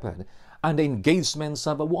shepherd and the engagements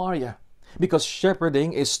of a warrior, because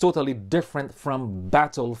shepherding is totally different from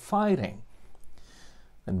battle fighting.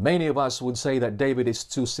 And many of us would say that David is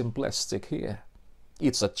too simplistic here.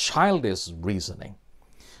 It's a childish reasoning.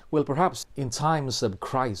 Well, perhaps in times of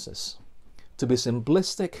crisis, to be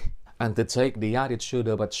simplistic and to take the attitude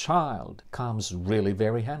of a child comes really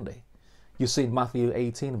very handy. You see, in Matthew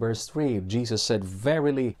 18, verse 3, Jesus said,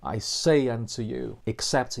 "Verily I say unto you,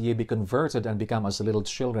 except ye be converted and become as little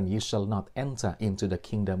children, ye shall not enter into the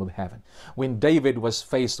kingdom of heaven." When David was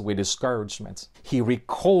faced with discouragement, he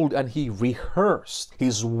recalled and he rehearsed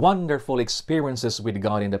his wonderful experiences with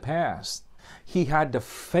God in the past. He had the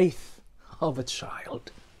faith of a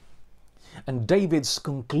child. And David's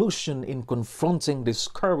conclusion in confronting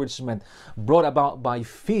discouragement brought about by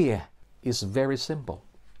fear is very simple.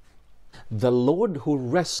 The Lord who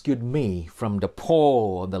rescued me from the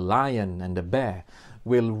paw of the lion and the bear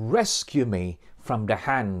will rescue me from the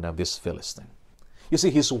hand of this Philistine. You see,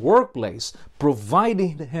 his workplace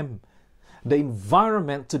provided him the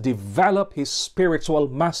environment to develop his spiritual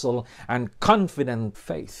muscle and confident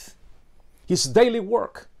faith. His daily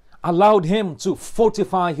work allowed him to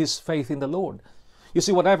fortify his faith in the Lord. You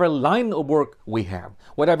see, whatever line of work we have,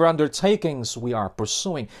 whatever undertakings we are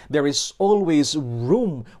pursuing, there is always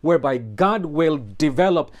room whereby God will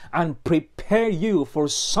develop and prepare you for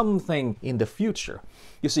something in the future.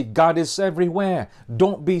 You see, God is everywhere.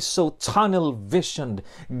 Don't be so tunnel visioned.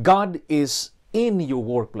 God is in your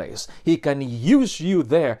workplace. He can use you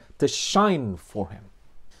there to shine for Him.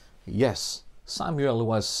 Yes, Samuel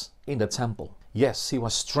was in the temple. Yes, he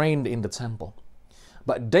was trained in the temple.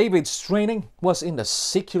 But David's training was in the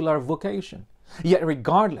secular vocation. Yet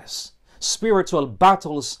regardless, spiritual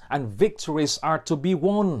battles and victories are to be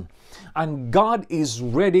won. And God is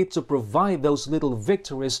ready to provide those little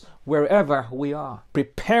victories wherever we are,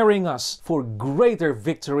 preparing us for greater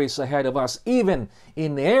victories ahead of us, even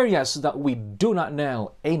in areas that we do not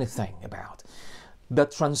know anything about. The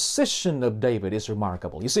transition of David is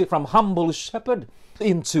remarkable. You see, from humble shepherd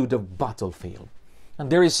into the battlefield. And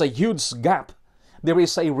there is a huge gap. There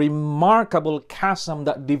is a remarkable chasm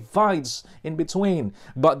that divides in between.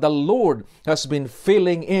 But the Lord has been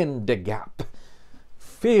filling in the gap.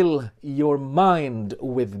 Fill your mind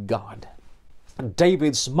with God.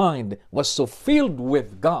 David's mind was so filled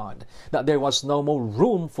with God that there was no more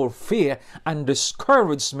room for fear and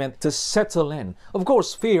discouragement to settle in. Of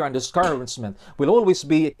course, fear and discouragement will always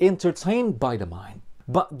be entertained by the mind,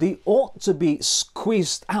 but they ought to be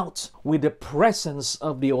squeezed out with the presence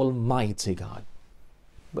of the Almighty God.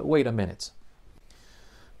 But wait a minute.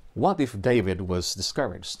 What if David was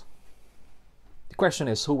discouraged? The question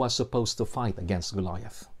is, who was supposed to fight against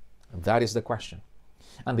Goliath? That is the question.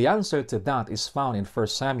 And the answer to that is found in 1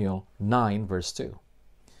 Samuel 9 verse 2.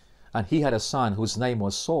 And he had a son whose name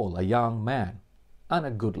was Saul, a young man, and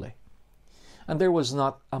a goodly. And there was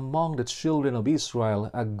not among the children of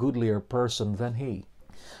Israel a goodlier person than he.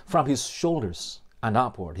 From his shoulders and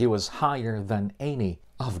upward he was higher than any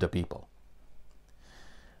of the people.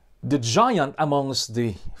 The giant amongst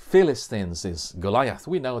the Philistines is Goliath,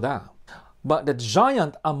 we know that. But the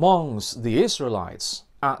giant amongst the Israelites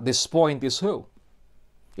at this point is who?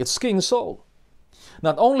 It's King Saul.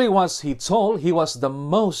 Not only was he tall, he was the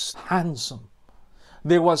most handsome.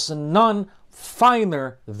 There was none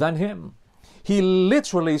finer than him. He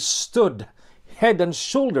literally stood head and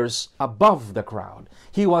shoulders above the crowd.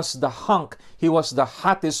 He was the hunk. He was the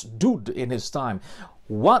hottest dude in his time.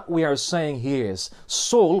 What we are saying here is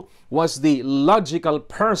Saul was the logical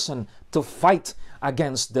person to fight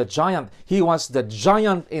against the giant. He was the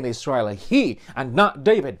giant in Israel. He, and not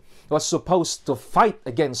David, was supposed to fight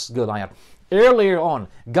against Goliath. Earlier on,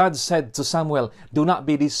 God said to Samuel, do not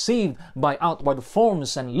be deceived by outward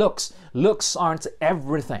forms and looks. Looks aren't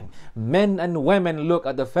everything. Men and women look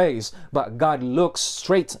at the face, but God looks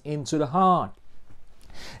straight into the heart.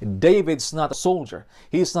 David's not a soldier.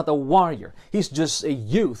 He's not a warrior. He's just a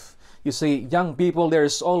youth. You see, young people,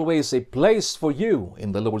 there's always a place for you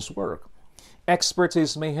in the Lord's work.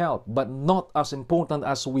 Expertise may help, but not as important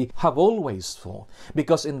as we have always thought.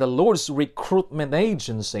 Because in the Lord's recruitment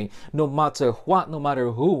agency, no matter what, no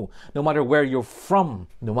matter who, no matter where you're from,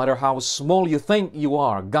 no matter how small you think you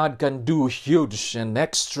are, God can do huge and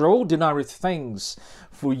extraordinary things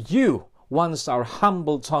for you once our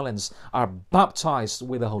humble talents are baptized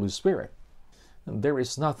with the Holy Spirit. And there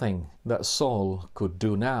is nothing that Saul could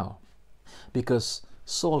do now, because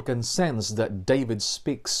Saul can sense that David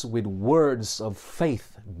speaks with words of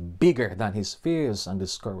faith bigger than his fears and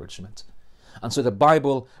discouragement. And so the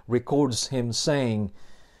Bible records him saying,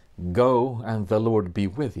 "Go and the Lord be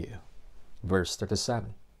with you." Verse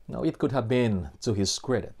 37. Now it could have been to his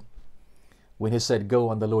credit when he said,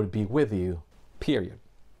 "Go and the Lord be with you," period.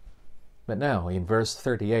 But now in verse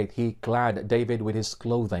 38, he clad David with his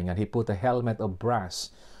clothing, and he put a helmet of brass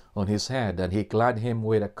on his head, and he clad him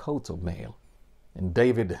with a coat of mail. And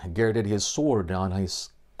David girded his sword on his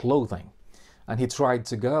clothing, and he tried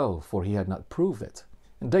to go, for he had not proved it.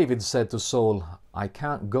 And David said to Saul, "I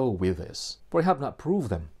can't go with this, for I have not proved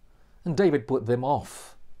them." And David put them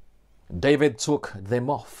off. David took them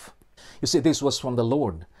off. You see, this was from the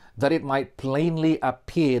Lord, that it might plainly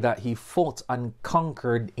appear that he fought and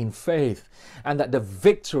conquered in faith, and that the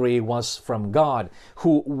victory was from God,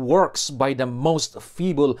 who works by the most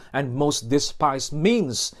feeble and most despised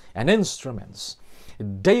means and instruments.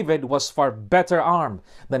 David was far better armed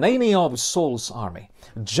than any of Saul's army,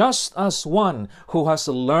 just as one who has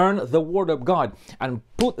learned the word of God and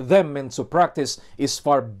put them into practice is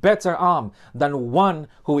far better armed than one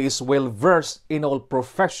who is well versed in all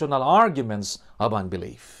professional arguments of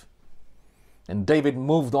unbelief. And David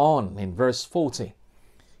moved on in verse 40.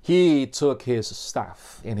 He took his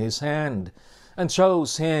staff in his hand and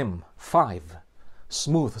chose him 5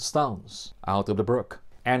 smooth stones out of the brook,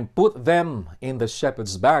 and put them in the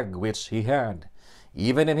shepherd's bag which he had.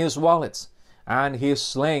 even in his wallet, and his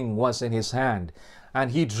sling was in his hand,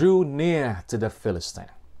 and he drew near to the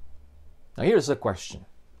Philistine. Now here's the question.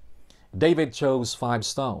 David chose 5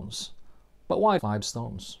 stones. But why 5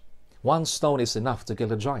 stones? 1 stone is enough to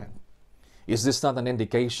kill a giant. Is this not an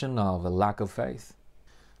indication of a lack of faith?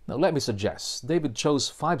 Now let me suggest, David chose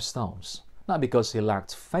 5 stones, not because he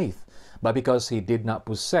lacked faith, but because he did not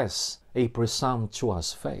possess a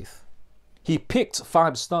presumptuous faith. He picked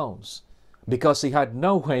 5 stones because he had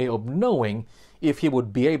no way of knowing if he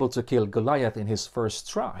would be able to kill Goliath in his first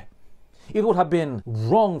try. It would have been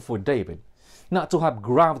wrong for David not to have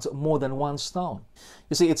grabbed more than 1 stone.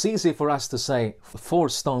 You see, it's easy for us to say 4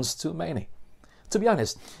 stones too many. To be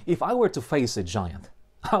honest, if I were to face a giant,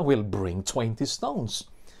 I will bring 20 stones.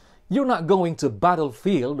 You're not going to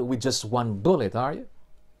battlefield with just 1 bullet, are you?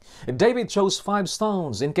 David chose 5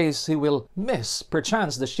 stones in case he will miss.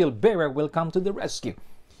 Perchance the shield bearer will come to the rescue.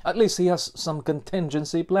 At least he has some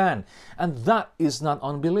contingency plan, and that is not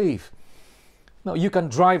unbelief. Now, you can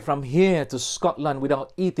drive from here to Scotland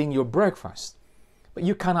without eating your breakfast, but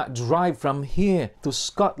you cannot drive from here to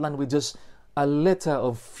Scotland with just a liter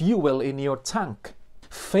of fuel in your tank.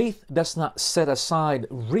 Faith does not set aside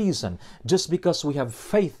reason. Just because we have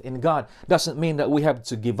faith in God doesn't mean that we have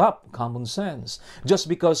to give up common sense. Just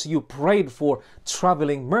because you prayed for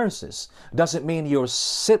traveling mercies doesn't mean your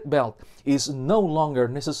seatbelt is no longer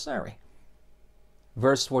necessary.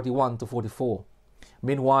 Verse 41 to 44.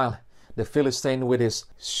 Meanwhile, the Philistine with his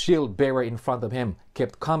shield bearer in front of him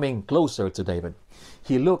kept coming closer to David.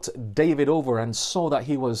 He looked David over and saw that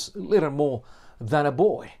he was little more than a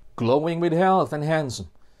boy, glowing with health and handsome,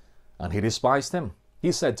 and he despised him.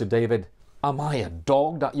 He said to David, "Am I a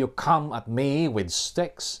dog that you come at me with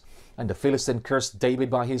sticks?" And the Philistine cursed David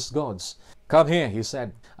by his gods. "Come here," he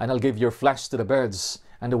said, "and I'll give your flesh to the birds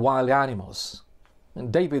and the wild animals."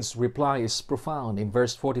 And David's reply is profound in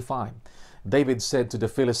verse 45. David said to the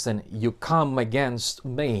Philistine, "You come against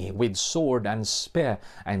me with sword and spear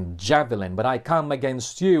and javelin, but I come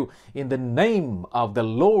against you in the name of the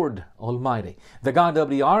Lord Almighty, the God of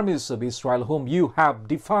the armies of Israel, whom you have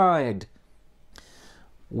defied."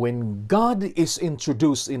 When God is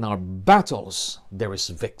introduced in our battles, there is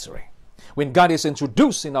victory. When God is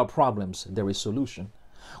introduced in our problems, there is solution.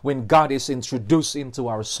 When God is introduced into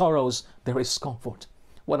our sorrows, there is comfort.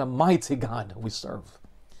 What a mighty God we serve.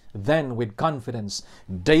 Then, with confidence,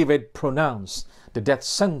 David pronounced the death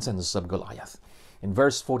sentence of Goliath. In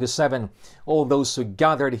verse 47, all those who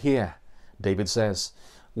gathered here, David says,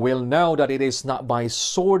 will know that it is not by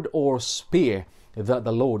sword or spear that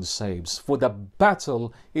the Lord saves. For the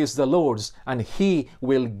battle is the Lord's, and he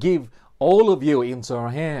will give all of you into our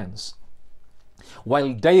hands.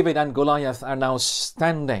 While David and Goliath are now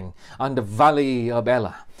standing on the valley of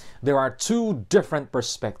Elah, there are 2 different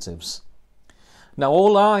perspectives. Now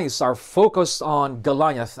all eyes are focused on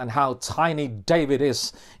Goliath and how tiny David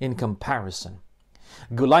is in comparison.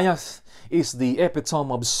 Goliath is the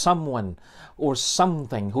epitome of someone or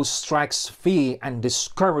something who strikes fear and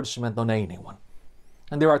discouragement on anyone.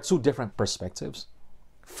 And there are 2 different perspectives.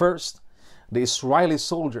 First, the Israeli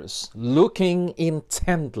soldiers, looking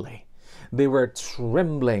intently, they were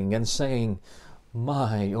trembling and saying,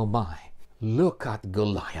 "My, oh my, look at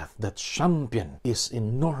Goliath. The champion is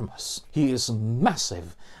enormous. He is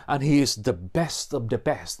massive, and he is the best of the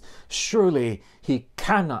best. Surely he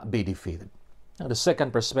cannot be defeated." Now the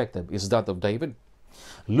second perspective is that of David,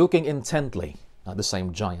 looking intently at the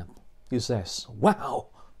same giant. He says, "Wow,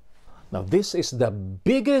 now this is the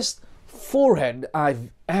biggest forehead I've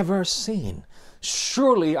ever seen.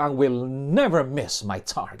 Surely I will never miss my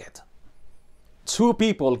target." 2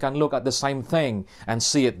 people can look at the same thing and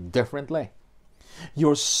see it differently.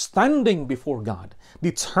 Your standing before God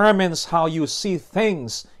determines how you see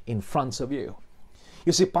things in front of you.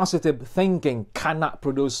 You see, positive thinking cannot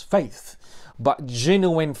produce faith, but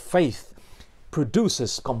genuine faith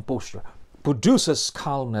produces composure, produces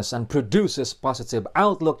calmness, and produces positive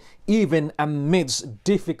outlook even amidst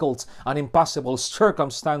difficult and impossible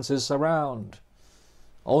circumstances around.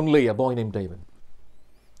 Only a boy named David,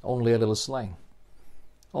 only a little sling,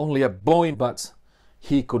 only a boy, but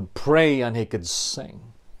he could pray and he could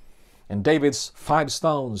sing. And David's 5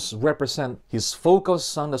 stones represent his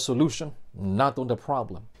focus on the solution, not on the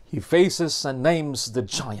problem. He faces and names the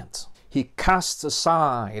giant. He casts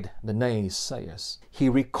aside the naysayers. He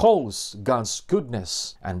recalls God's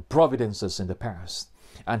goodness and providences in the past.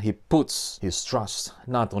 And he puts his trust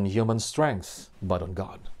not on human strength, but on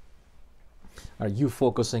God. Are you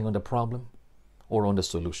focusing on the problem or on the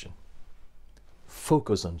solution?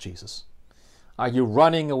 Focus on Jesus. Are you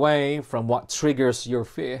running away from what triggers your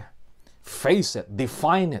fear? Face it,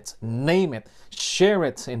 define it, name it, share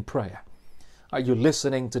it in prayer. Are you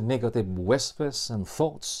listening to negative whispers and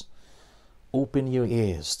thoughts? Open your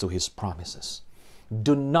ears to His promises.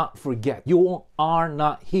 Do not forget, you are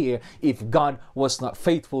not here if God was not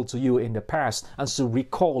faithful to you in the past. And so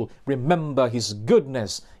recall, remember His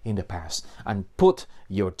goodness in the past and put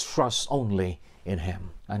your trust only in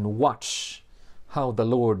Him. And watch how the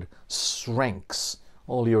Lord shrinks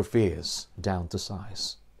all your fears down to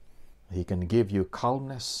size. He can give you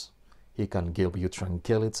calmness. He can give you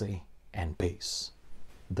tranquility and peace.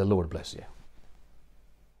 The Lord bless you.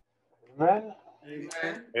 Amen.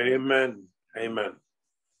 Amen. Amen. Amen.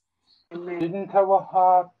 Didn't our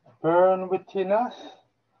heart burn within us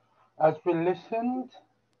as we listened?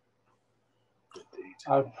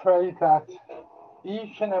 I pray that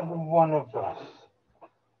each and every one of us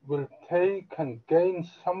will take and gain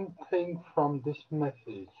something from this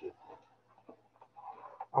message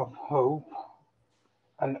of hope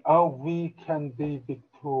and how we can be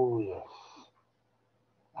victorious.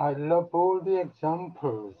 I love all the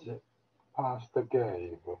examples Pastor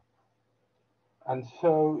gave. And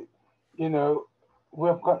so, you know,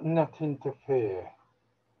 we've got nothing to fear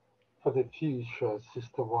for the future,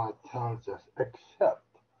 Sister White tells us, except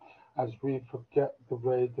as we forget the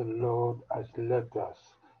way the Lord has led us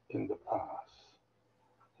in the past.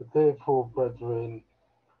 So therefore, brethren,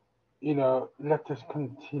 you know, let us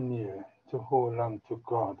continue to hold on to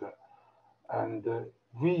God, and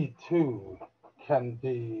we too can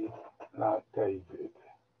be like David.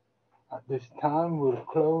 At this time, we'll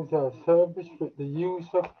close our service with the use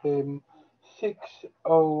of hymn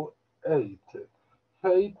 608.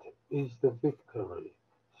 Faith is the victory.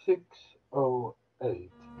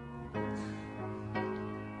 608.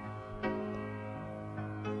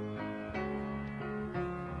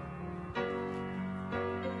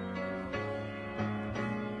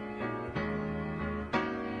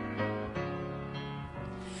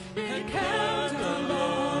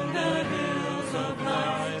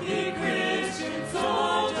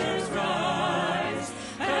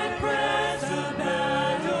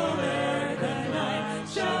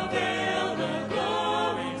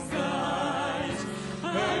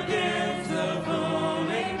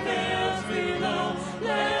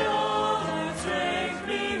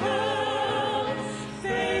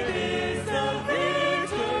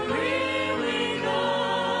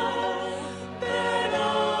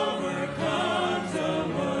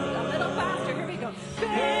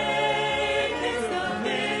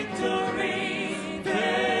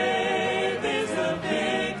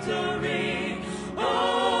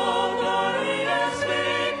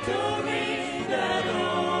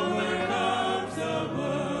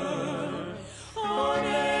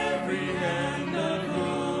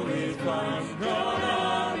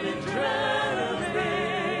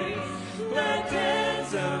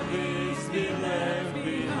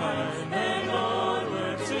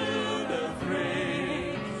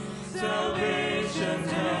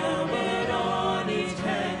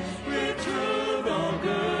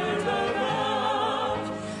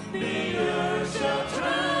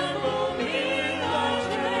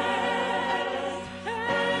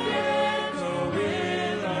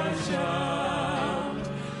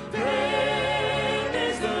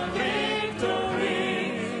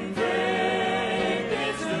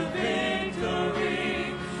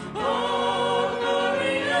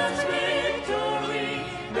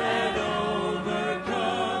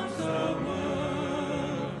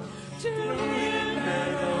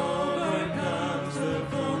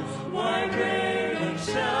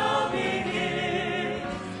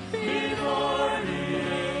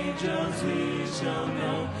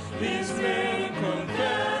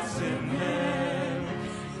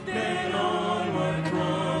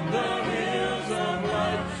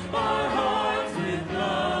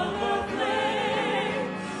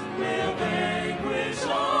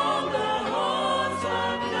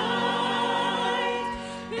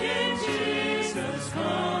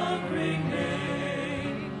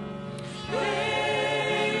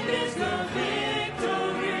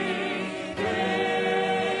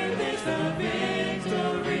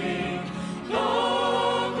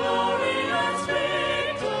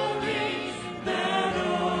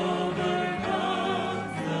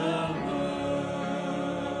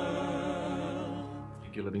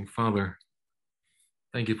 Father,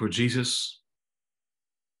 thank you for Jesus,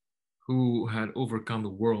 who had overcome the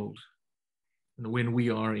world. And when we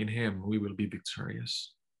are in him, we will be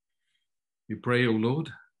victorious. We pray, O Lord,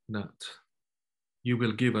 that you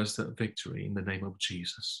will give us that victory in the name of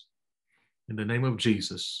Jesus. In the name of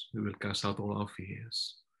Jesus, we will cast out all our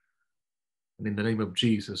fears. And in the name of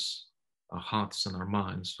Jesus, our hearts and our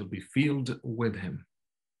minds will be filled with him.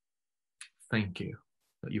 Thank you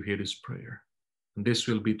that you hear this prayer. And this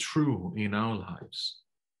will be true in our lives.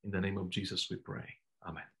 In the name of Jesus we pray.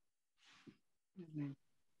 Amen.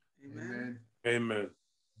 Amen. Amen.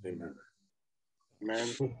 Amen.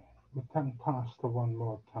 Amen. We thank Pastor one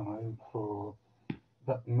more time for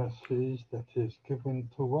that message that is given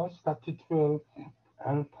to us, that it will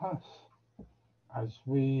help us as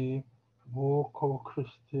we walk our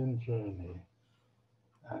Christian journey.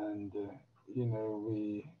 And,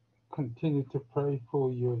 we continue to pray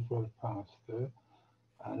for you as well, Pastor,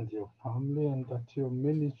 and your family, and that your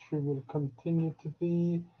ministry will continue to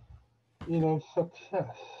be,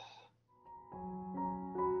 success.